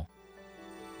 professional.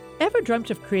 Ever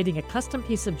dreamt of creating a custom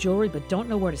piece of jewelry but don't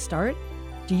know where to start?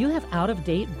 Do you have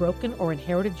out-of-date, broken, or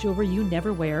inherited jewelry you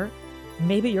never wear?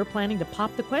 Maybe you're planning to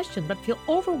pop the question but feel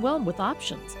overwhelmed with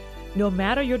options. No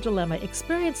matter your dilemma,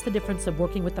 experience the difference of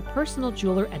working with a personal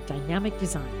jeweler at Dynamic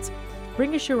Designs.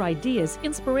 Bring us your ideas,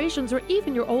 inspirations, or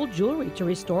even your old jewelry to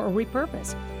restore or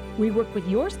repurpose. We work with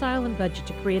your style and budget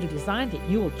to create a design that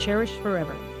you will cherish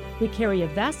forever. We carry a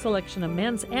vast selection of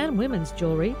men's and women's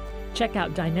jewelry. Check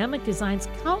out Dynamic Design's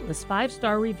countless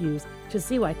 5-star reviews to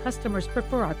see why customers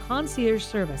prefer our concierge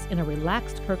service in a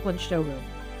relaxed Kirkland showroom.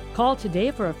 Call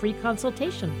today for a free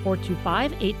consultation,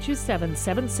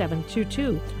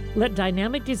 425-827-7722. Let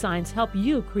Dynamic Designs help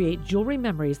you create jewelry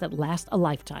memories that last a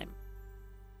lifetime.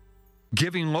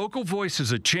 Giving local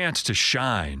voices a chance to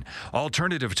shine.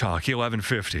 Alternative Talk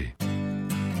 1150.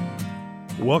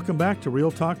 Welcome back to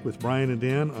Real Talk with Brian and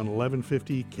Dan on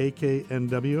 1150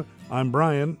 KKNW. I'm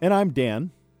Brian. And I'm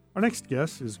Dan. Our next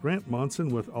guest is Grant Monson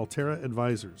with Alterra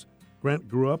Advisors. Grant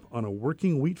grew up on a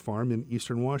working wheat farm in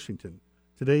eastern Washington.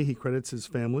 Today, he credits his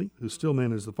family, who still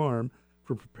manage the farm,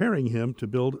 for preparing him to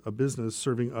build a business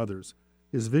serving others.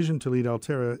 His vision to lead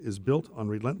Alterra is built on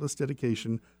relentless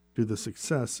dedication to the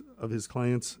success of his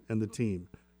clients and the team,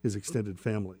 his extended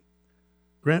family.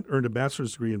 Grant earned a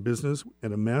bachelor's degree in business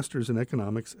and a master's in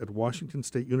economics at Washington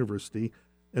State University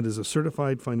and is a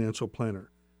certified financial planner.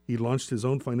 He launched his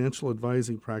own financial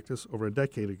advising practice over a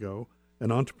decade ago. An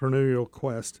entrepreneurial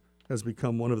quest has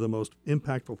become one of the most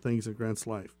impactful things in Grant's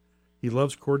life. He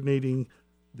loves coordinating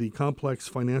the complex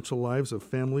financial lives of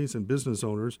families and business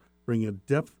owners, bringing a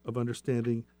depth of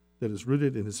understanding that is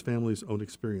rooted in his family's own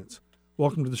experience.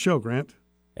 Welcome to the show, Grant.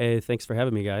 Hey, thanks for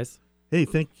having me, guys. Hey,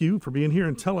 thank you for being here,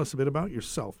 and tell us a bit about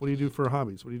yourself. What do you do for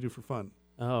hobbies? What do you do for fun?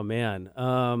 Oh, man.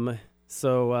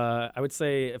 So I would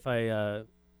say if I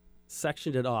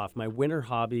sectioned it off, my winter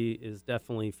hobby is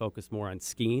definitely focused more on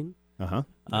skiing. Nice.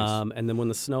 And then when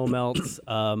the snow melts,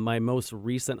 my most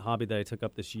recent hobby that I took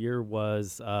up this year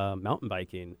was mountain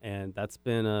biking, and that's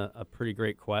been a pretty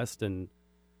great quest. And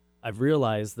I've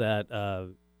realized that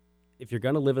if you're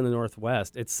going to live in the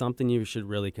Northwest, it's something you should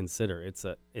really consider. It's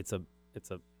a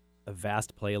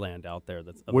vast playland out there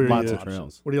that's lots of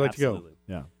trails. Where do you like Absolutely. to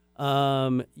go?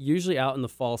 Yeah. Usually out in the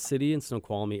Fall City and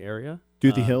Snoqualmie area.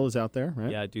 Duthie Hill is out there,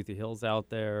 right? Yeah, Duthie Hill's out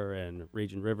there, and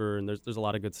Raging River, and there's a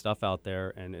lot of good stuff out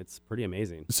there, and it's pretty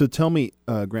amazing. So tell me,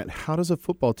 Grant, how does a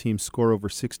football team score over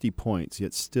 60 points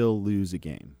yet still lose a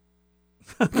game?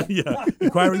 Yeah,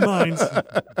 inquiring minds.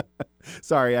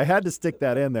 Sorry, I had to stick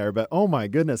that in there, but oh my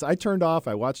goodness, I turned off,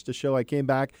 I watched the show, I came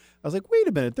back, I was like, wait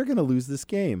a minute, they're going to lose this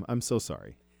game. I'm so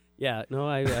sorry. Yeah, no,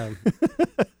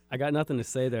 I got nothing to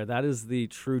say there. That is the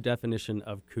true definition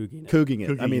of couging it. Couging it.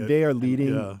 Couging I mean, it. they are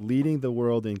leading the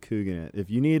world in couging it. If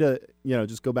you need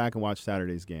just go back and watch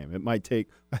Saturday's game. It might take,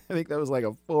 I think that was like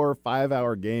a 4 or 5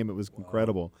 hour game. It was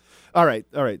incredible. All right.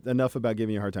 Enough about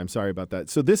giving you a hard time. Sorry about that.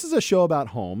 So this is a show about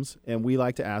homes, and we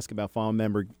like to ask about fond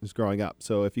memories growing up.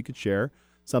 So if you could share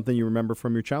something you remember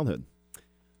from your childhood.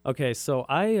 Okay, so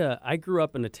I grew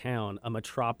up in a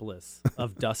metropolis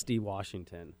of Dusty,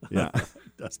 Washington. Yeah.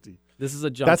 Dusty. This is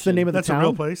a junction. That's the name of the That's town? a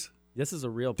real place? This is a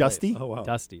real place. Dusty? Oh, wow.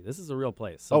 Dusty. This is a real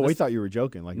place. So we thought you were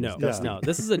joking. Like No, it was Dusty. no.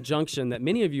 This is a junction that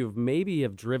many of you maybe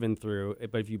have driven through,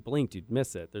 but if you blinked, you'd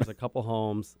miss it. There's a couple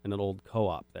homes and an old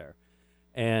co-op there.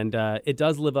 And it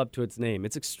does live up to its name.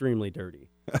 It's extremely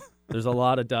dirty. There's a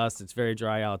lot of dust. It's very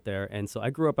dry out there. And so I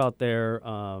grew up out there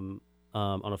on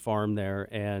a farm there.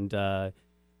 And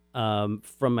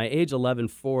from my age 11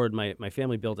 forward, my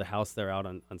family built a house there out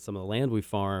on some of the land we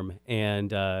farm.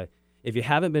 And if you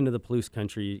haven't been to the Palouse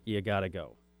country, you got to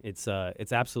go. It's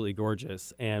absolutely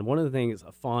gorgeous. And one of the things,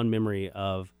 a fond memory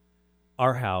of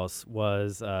our house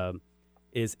was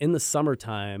is in the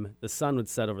summertime, the sun would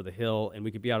set over the hill, and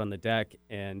we could be out on the deck.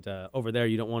 And over there,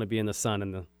 you don't want to be in the sun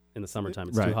in the summertime.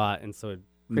 It's too hot, and so it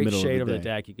creates shade over the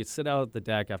deck. You could sit out at the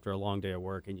deck after a long day of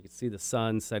work, and you could see the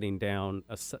sun setting down,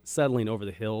 settling over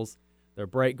the hills. They're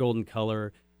bright golden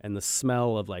color, and the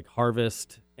smell of like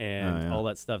harvest and all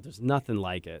that stuff. There's nothing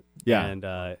like it. Yeah.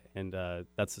 And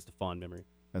that's just a fond memory.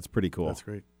 That's pretty cool. That's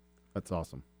great. That's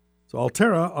awesome. So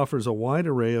Alterra offers a wide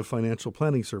array of financial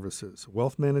planning services,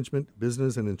 wealth management,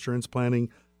 business and insurance planning,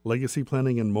 legacy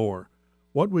planning, and more.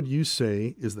 What would you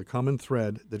say is the common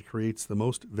thread that creates the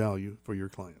most value for your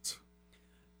clients?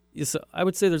 Yes, I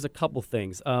would say there's a couple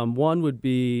things. One would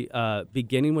be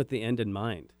beginning with the end in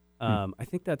mind. I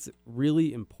think that's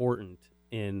really important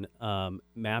in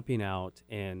mapping out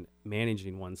and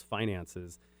managing one's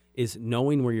finances, is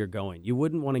knowing where you're going. You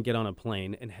wouldn't want to get on a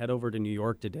plane and head over to New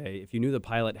York today if you knew the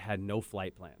pilot had no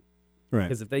flight plan. Right.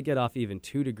 Because if they get off even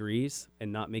 2 degrees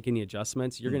and not make any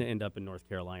adjustments, you're going to end up in North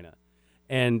Carolina.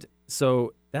 And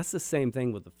so that's the same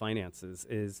thing with the finances,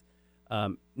 is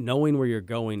knowing where you're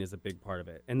going is a big part of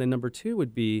it. And then number 2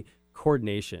 would be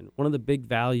coordination. One of the big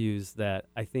values that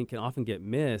I think can often get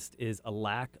missed is a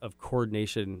lack of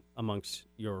coordination amongst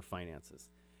your finances.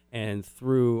 And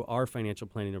through our financial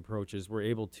planning approaches, we're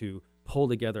able to pull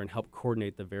together and help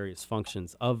coordinate the various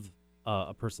functions of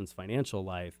a person's financial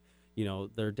life,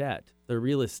 their debt, their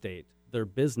real estate, their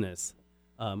business,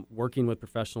 working with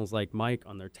professionals like Mike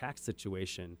on their tax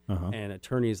situation and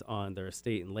attorneys on their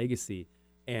estate and legacy.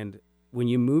 And when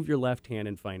you move your left hand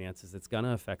in finances, it's going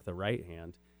to affect the right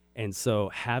hand. And so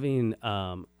having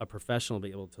a professional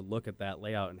be able to look at that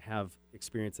layout and have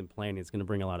experience in planning is going to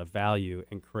bring a lot of value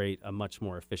and create a much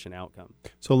more efficient outcome.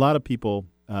 So a lot of people,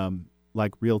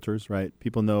 like realtors, right?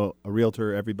 People know a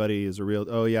realtor. Everybody is a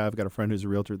realtor. Oh, yeah, I've got a friend who's a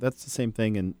realtor. That's the same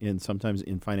thing in sometimes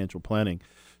in financial planning.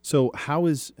 So how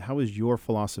is your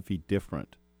philosophy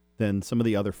different than some of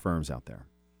the other firms out there?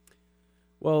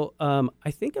 Well,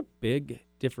 I think a big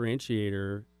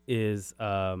differentiator is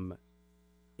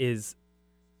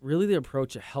really the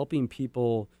approach of helping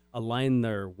people align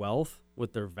their wealth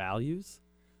with their values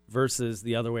versus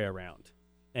the other way around.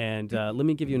 And let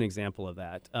me give you an example of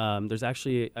that. There's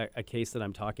actually a case that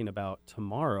I'm talking about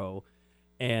tomorrow,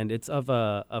 and it's of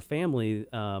a family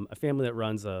that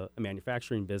runs a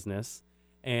manufacturing business,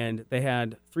 and they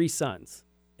had 3 sons.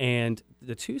 And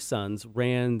the 2 sons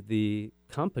ran the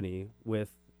company with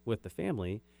the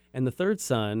family, and the 3rd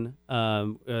son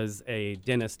was a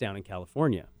dentist down in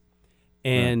California.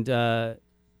 And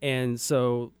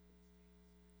so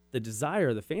the desire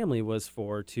of the family was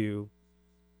to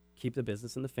keep the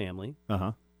business in the family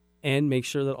and make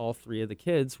sure that all 3 of the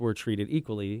kids were treated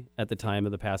equally at the time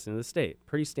of the passing of the estate.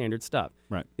 Pretty standard stuff.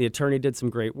 Right. The attorney did some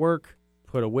great work,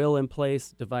 put a will in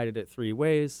place, divided it 3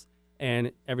 ways,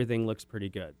 and everything looks pretty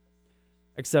good.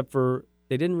 Except for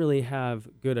they didn't really have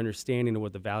good understanding of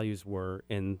what the values were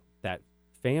in that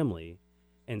family.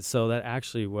 And so that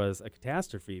actually was a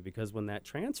catastrophe, because when that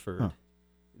transferred,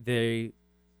 the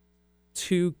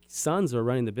 2 sons who are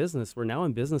running the business were now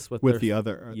in business with the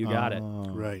other. You got it.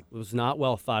 Right. It was not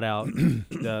well thought out.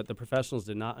 The professionals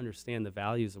did not understand the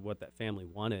values of what that family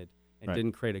wanted and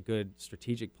didn't create a good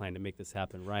strategic plan to make this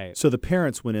happen right. So the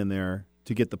parents went in there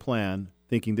to get the plan,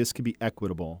 thinking this could be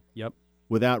equitable. Yep.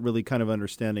 Without really kind of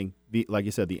understanding, like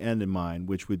you said, the end in mind,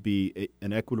 which would be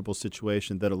an equitable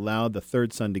situation that allowed the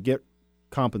 3rd son to get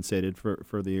compensated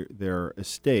for their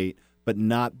estate, but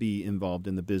not be involved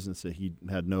in the business that he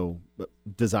had no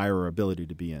desire or ability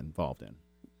to be involved in.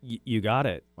 You got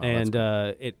it. Wow, and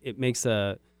it makes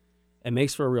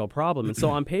for a real problem. And so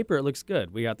on paper, it looks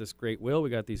good. We got this great will. We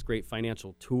got these great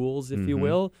financial tools, if you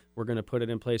will. We're going to put it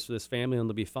in place for this family and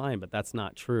they'll be fine. But that's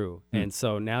not true. And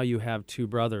so now you have 2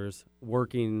 brothers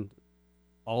working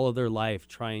all of their life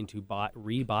trying to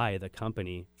rebuy the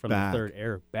company from the 3rd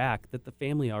heir back that the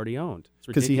family already owned.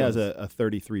 Because he has a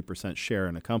 33% share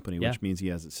in a company, which means he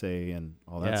has a say and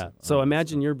all that stuff. So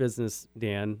imagine your business,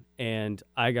 Dan, and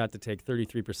I got to take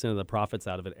 33% of the profits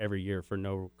out of it every year for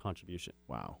no contribution.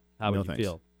 Wow. How would you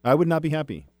feel? I would not be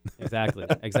happy.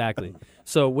 Exactly.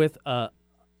 So with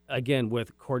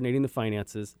coordinating the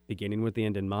finances, beginning with the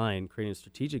end in mind, creating a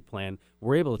strategic plan,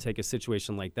 we're able to take a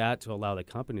situation like that to allow the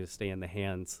company to stay in the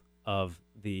hands of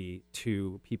the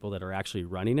 2 people that are actually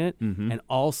running it, and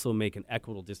also make an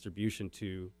equitable distribution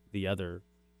to the other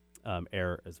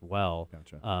heir as well.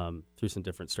 Gotcha. Through some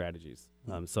different strategies.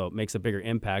 So it makes a bigger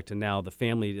impact, and now the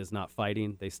family is not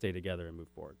fighting. They stay together and move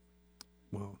forward.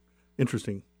 Wow.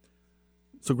 Interesting.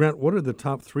 So, Grant, what are the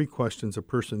top 3 questions a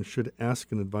person should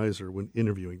ask an advisor when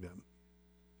interviewing them?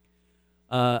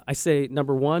 I say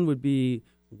number 1 would be,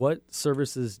 what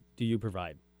services do you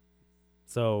provide?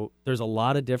 So there's a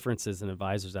lot of differences in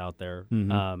advisors out there,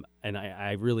 and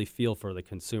I really feel for the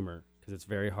consumer because it's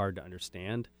very hard to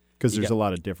understand. Because there's a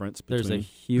lot of difference between. There's a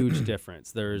huge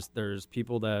difference. There's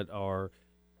people that are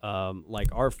like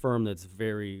our firm that's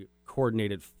very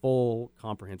coordinated, full,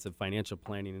 comprehensive financial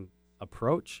planning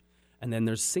approach. And then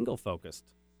there's single-focused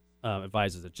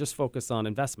advisors that just focus on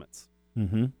investments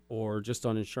or just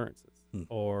on insurances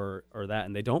or that,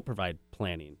 and they don't provide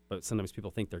planning, but sometimes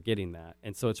people think they're getting that.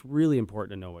 And so it's really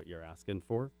important to know what you're asking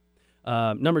for.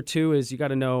 Number two is you got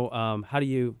to know how do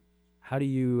you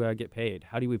get paid?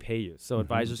 How do we pay you? So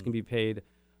advisors can be paid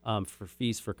for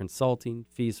fees for consulting,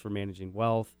 fees for managing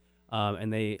wealth,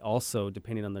 and they also,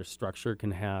 depending on their structure,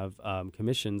 can have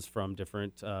commissions from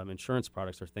different insurance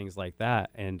products or things like that.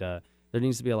 And there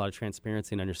needs to be a lot of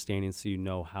transparency and understanding so you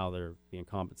know how they're being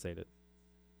compensated.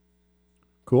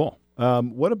 Cool.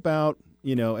 What about,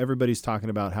 everybody's talking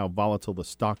about how volatile the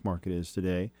stock market is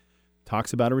today.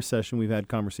 Talks about a recession. We've had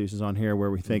conversations on here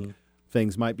where we think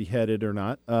things might be headed or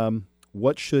not.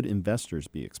 What should investors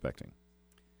be expecting?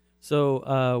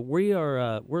 So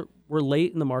we're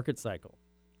late in the market cycle.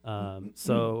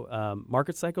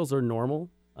 Market cycles are normal,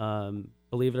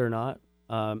 believe it or not,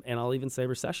 and I'll even say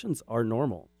recessions are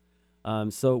normal.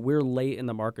 So we're late in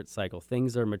the market cycle.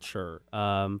 Things are mature.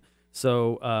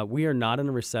 So we are not in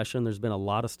a recession. There's been a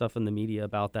lot of stuff in the media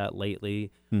about that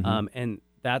lately, and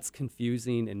that's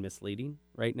confusing and misleading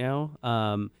right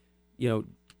now.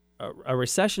 A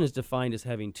recession is defined as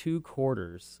having 2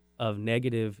 quarters of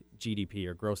negative GDP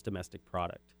or gross domestic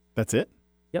product. That's it?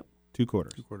 Yep. 2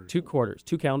 quarters. 2 quarters,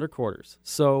 2 calendar quarters.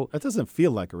 So that doesn't feel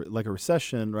like a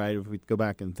recession, right? If we go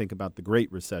back and think about the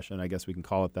Great Recession, I guess we can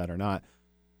call it that or not.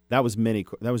 That was many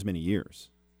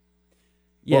years.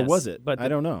 Yes, or was it? But I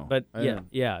don't know. But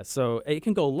yeah. So it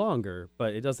can go longer,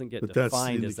 but it doesn't get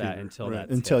defined as that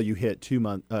until you hit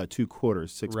 2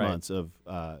 quarters, 6 months of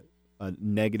a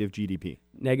negative GDP.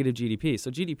 Negative GDP.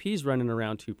 So GDP is running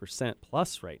around 2%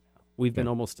 plus right now. We've been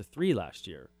almost to 3 last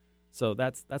year. So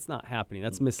that's not happening.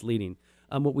 That's misleading.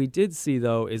 What we did see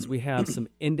though is we have some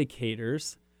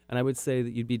indicators, and I would say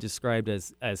that you'd be described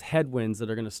as headwinds that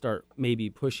are going to start maybe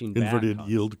pushing inverted back.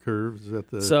 Yield curve. Is that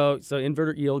the so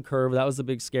inverted yield curve? That was a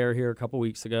big scare here a couple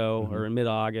weeks ago or in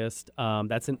mid-August.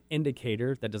 That's an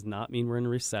indicator. That does not mean we're in a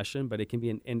recession, but it can be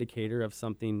an indicator of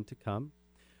something to come.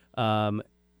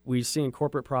 We're seeing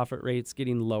corporate profit rates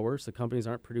getting lower, so companies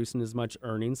aren't producing as much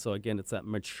earnings. So again, it's that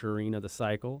maturing of the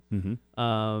cycle.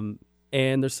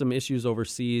 And there's some issues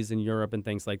overseas in Europe and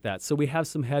things like that. So we have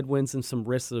some headwinds and some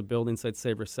risks of building. So I'd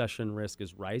say recession risk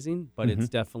is rising, but it's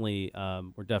definitely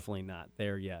we're definitely not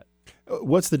there yet.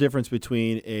 What's the difference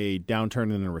between a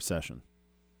downturn and a recession?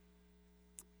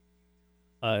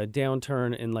 A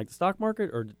downturn in like the stock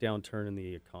market or a downturn in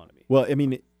the economy? Well, I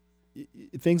mean,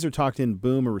 things are talked in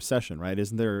boom or recession, right?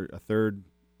 Isn't there a third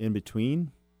in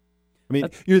between? I mean,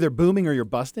 you're either booming or you're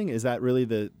busting. Is that really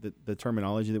the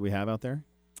terminology that we have out there?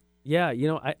 Yeah,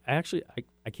 I actually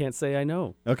can't say I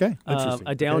know. Okay, interesting.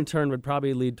 A downturn would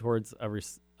probably lead towards a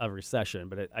recession,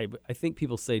 but I think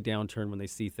people say downturn when they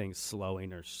see things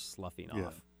slowing or sloughing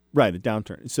off. Right, a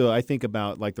downturn. So I think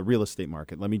about like the real estate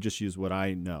market. Let me just use what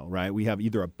I know, right? We have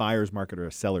either a buyer's market or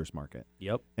a seller's market.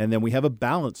 Yep. And then we have a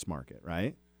balanced market,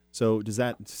 right? So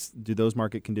do those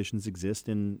market conditions exist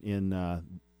in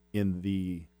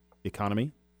the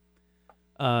economy?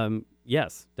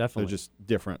 Yes, definitely. They're just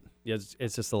different. Yeah,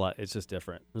 it's just a lot. It's just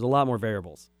different. There's a lot more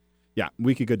variables. Yeah,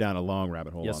 we could go down a long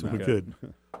rabbit hole. Yes, on we that. could.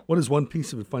 What is one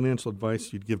piece of financial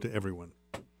advice you'd give to everyone?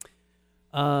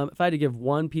 If I had to give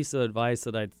one piece of advice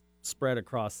that I'd spread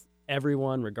across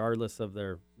everyone, regardless of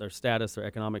their status or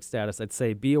economic status, I'd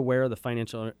say be aware of the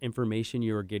financial information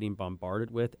you are getting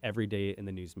bombarded with every day in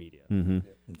the news media.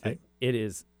 Okay. It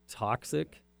is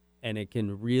toxic, and it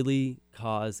can really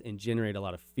cause and generate a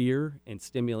lot of fear and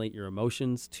stimulate your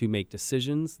emotions to make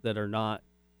decisions that are not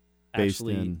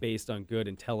based on good,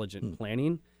 intelligent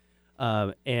planning.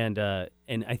 And I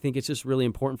think it's just really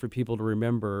important for people to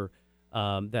remember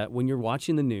that when you're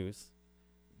watching the news,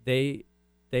 they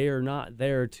are not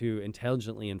there to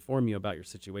intelligently inform you about your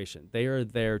situation. They are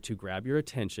there to grab your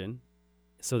attention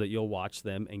so that you'll watch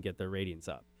them and get their ratings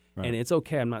up. Right. And it's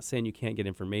okay. I'm not saying you can't get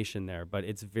information there, but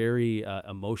it's very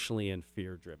emotionally and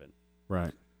fear-driven.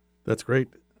 Right. That's great.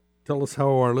 Tell us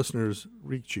how our listeners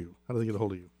reach you. How do they get a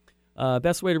hold of you?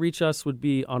 Best way to reach us would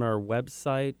be on our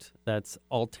website. That's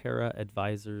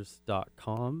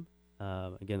alteraadvisors.com.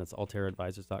 Again, that's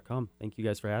alteraadvisors.com. Thank you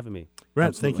guys for having me.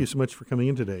 Brad, thank you so much for coming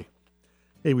in today.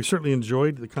 Hey, we certainly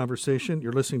enjoyed the conversation.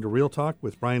 You're listening to Real Talk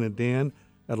with Brian and Dan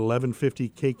at 1150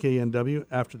 KKNW.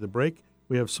 After the break,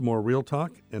 we have some more Real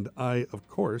Talk, and I, of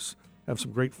course, have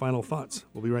some great final thoughts.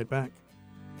 We'll be right back.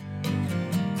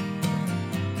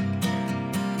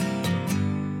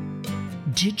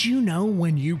 Did you know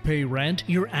when you pay rent,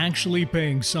 you're actually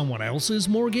paying someone else's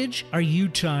mortgage? Are you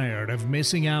tired of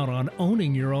missing out on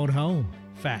owning your own home?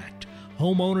 Fact.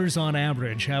 Homeowners on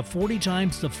average have 40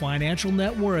 times the financial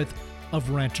net worth of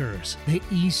renters. The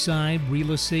Eastside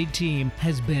Real Estate Team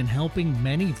has been helping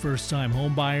many first-time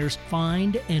home buyers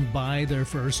find and buy their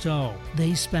first home.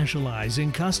 They specialize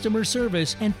in customer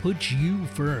service and put you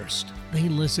first. They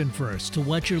listen first to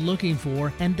what you're looking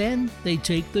for, and then they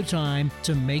take the time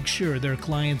to make sure their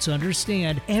clients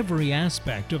understand every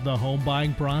aspect of the home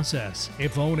buying process.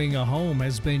 If owning a home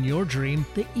has been your dream,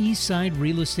 the Eastside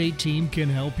Real Estate Team can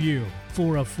help you.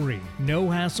 For a free,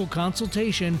 no-hassle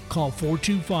consultation, call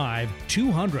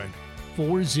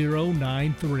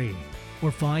 425-200-4093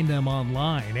 or find them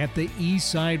online at the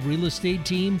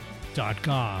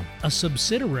eastsiderealestateteam.com, a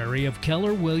subsidiary of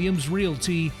Keller Williams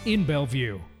Realty in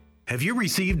Bellevue. Have you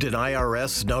received an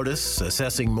IRS notice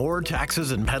assessing more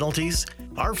taxes and penalties?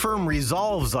 Our firm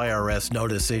resolves IRS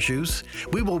notice issues.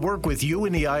 We will work with you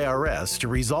and the IRS to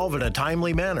resolve in a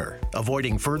timely manner,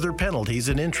 avoiding further penalties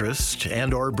and interest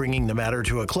and/or bringing the matter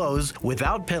to a close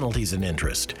without penalties and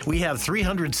interest. We have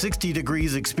 360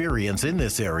 degrees experience in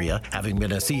this area, having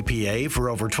been a CPA for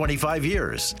over 25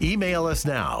 years. Email us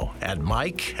now at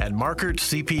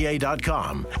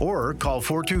mike@markertcpa.com or call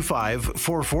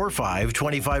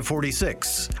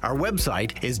 425-445-2546. Our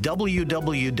website is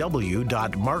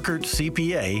www.markertcpa.com.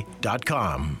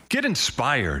 Get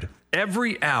inspired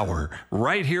every hour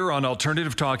right here on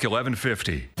Alternative Talk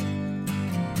 1150.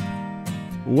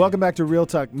 Welcome back to Real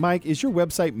Talk. Mike, is your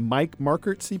website Mike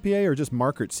Markert CPA or just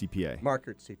Markert CPA?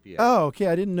 Markert CPA. Oh, okay.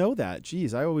 I didn't know that.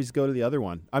 Geez, I always go to the other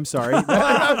one. I'm sorry.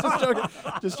 I'm just joking.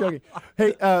 Just joking.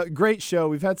 Hey, great show.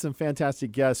 We've had some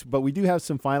fantastic guests, but we do have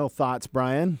some final thoughts,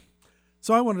 Brian.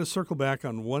 So I wanted to circle back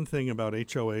on one thing about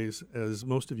HOAs. As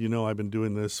most of you know, I've been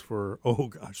doing this for,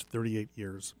 38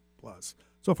 years plus.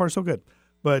 So far, so good.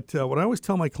 But what I always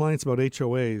tell my clients about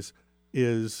HOAs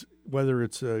is whether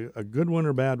it's a good one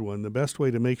or bad one, the best way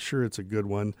to make sure it's a good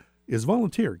one is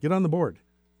volunteer. Get on the board.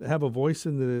 Have a voice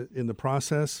in the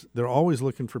process. They're always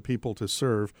looking for people to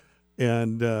serve.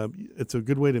 And it's a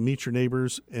good way to meet your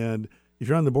neighbors. And if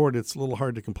you're on the board, it's a little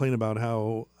hard to complain about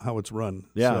how it's run.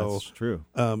 Yeah, so, that's true.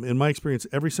 In my experience,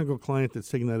 every single client that's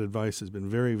taken that advice has been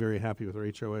very, very happy with their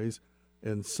HOAs,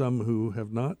 and some who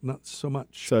have not so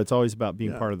much. So it's always about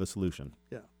being part of the solution.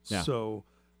 Yeah. Yeah. So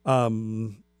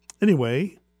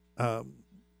anyway,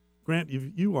 Grant,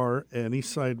 you are an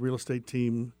Eastside Real Estate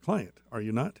Team client, are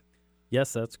you not?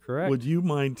 Yes, that's correct. Would you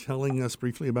mind telling us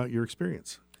briefly about your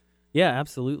experience? Yeah,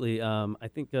 absolutely. I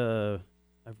think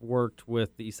I've worked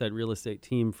with the Eastside Real Estate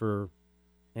Team for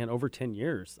over 10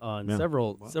 years on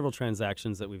several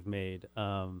transactions that we've made.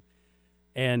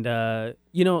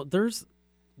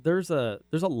 There's a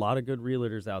lot of good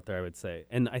realtors out there, I would say.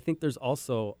 And I think there's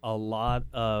also a lot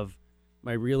of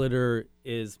my realtor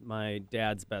is my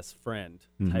dad's best friend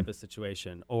type of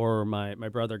situation, or my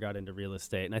brother got into real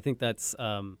estate. And I think that's,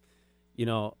 I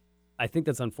think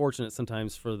that's unfortunate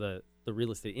sometimes for the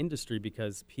real estate industry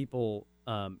because people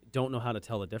don't know how to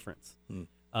tell the difference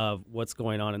of what's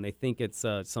going on, and they think it's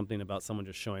something about someone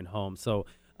just showing home. So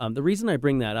the reason I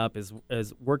bring that up is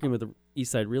working with the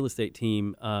Eastside Real Estate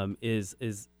Team is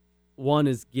one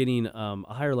is getting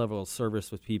a higher level of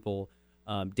service with people.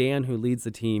 Dan, who leads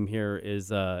the team here,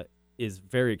 is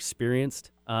very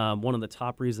experienced. One of the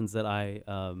top reasons that I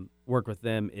work with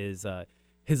them is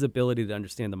his ability to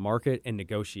understand the market and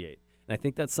negotiate. And I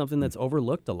think that's something that's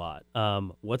overlooked a lot.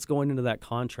 What's going into that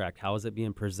contract? How is it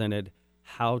being presented?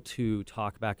 How to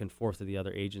talk back and forth to the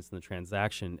other agents in the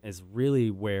transaction is really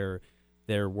where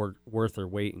they're worth their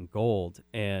weight in gold.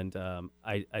 And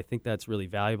I think that's really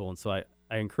valuable. And so I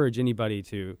encourage anybody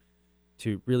to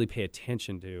really pay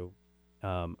attention to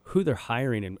who they're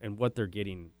hiring and what they're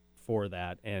getting for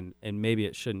that. And maybe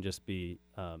it shouldn't just be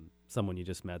someone you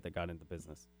just met that got into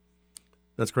business.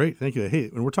 That's great. Thank you. Hey,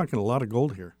 and we're talking a lot of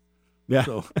gold here. Yeah.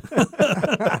 So.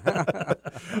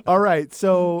 All right.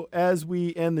 So as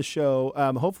we end the show,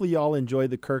 hopefully you all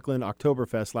enjoyed the Kirkland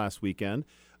Oktoberfest last weekend.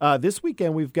 This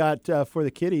weekend we've got for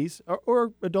the kiddies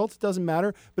or adults, doesn't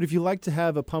matter. But if you like to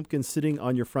have a pumpkin sitting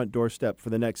on your front doorstep for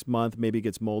the next month, maybe it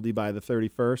gets moldy by the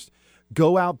 31st,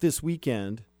 go out this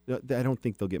weekend. I don't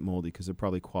think they'll get moldy because they're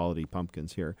probably quality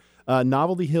pumpkins here.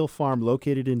 Novelty Hill Farm,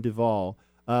 located in Duval.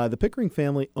 The Pickering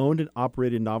family owned and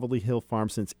operated Novelty Hill Farm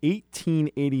since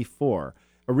 1884.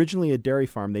 Originally a dairy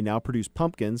farm, they now produce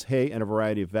pumpkins, hay, and a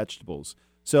variety of vegetables.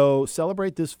 So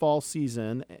celebrate this fall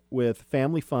season with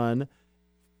family fun.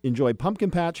 Enjoy pumpkin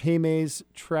patch, hay maze,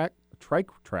 trike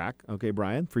track. Okay,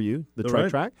 Brian, for you, the trike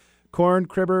track. Corn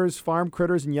cribbers, farm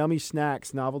critters, and yummy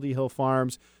snacks. Novelty Hill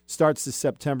Farms starts this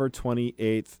September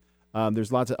 28th.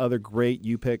 There's lots of other great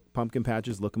U-Pick pumpkin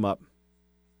patches. Look them up.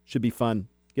 Should be fun.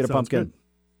 Get a pumpkin. Good.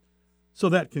 So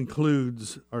that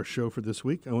concludes our show for this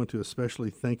week. I want to especially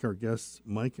thank our guests,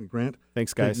 Mike and Grant.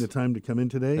 Thanks, guys. Taking the time to come in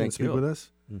today and speak with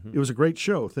us. It was a great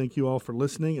show. Thank you all for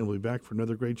listening, and we'll be back for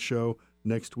another great show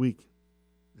next week.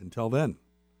 Until then.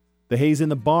 The hay's in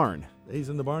the barn. The hay's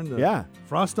in the barn? Yeah.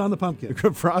 Frost on the pumpkin.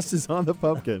 Frost is on the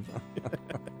pumpkin.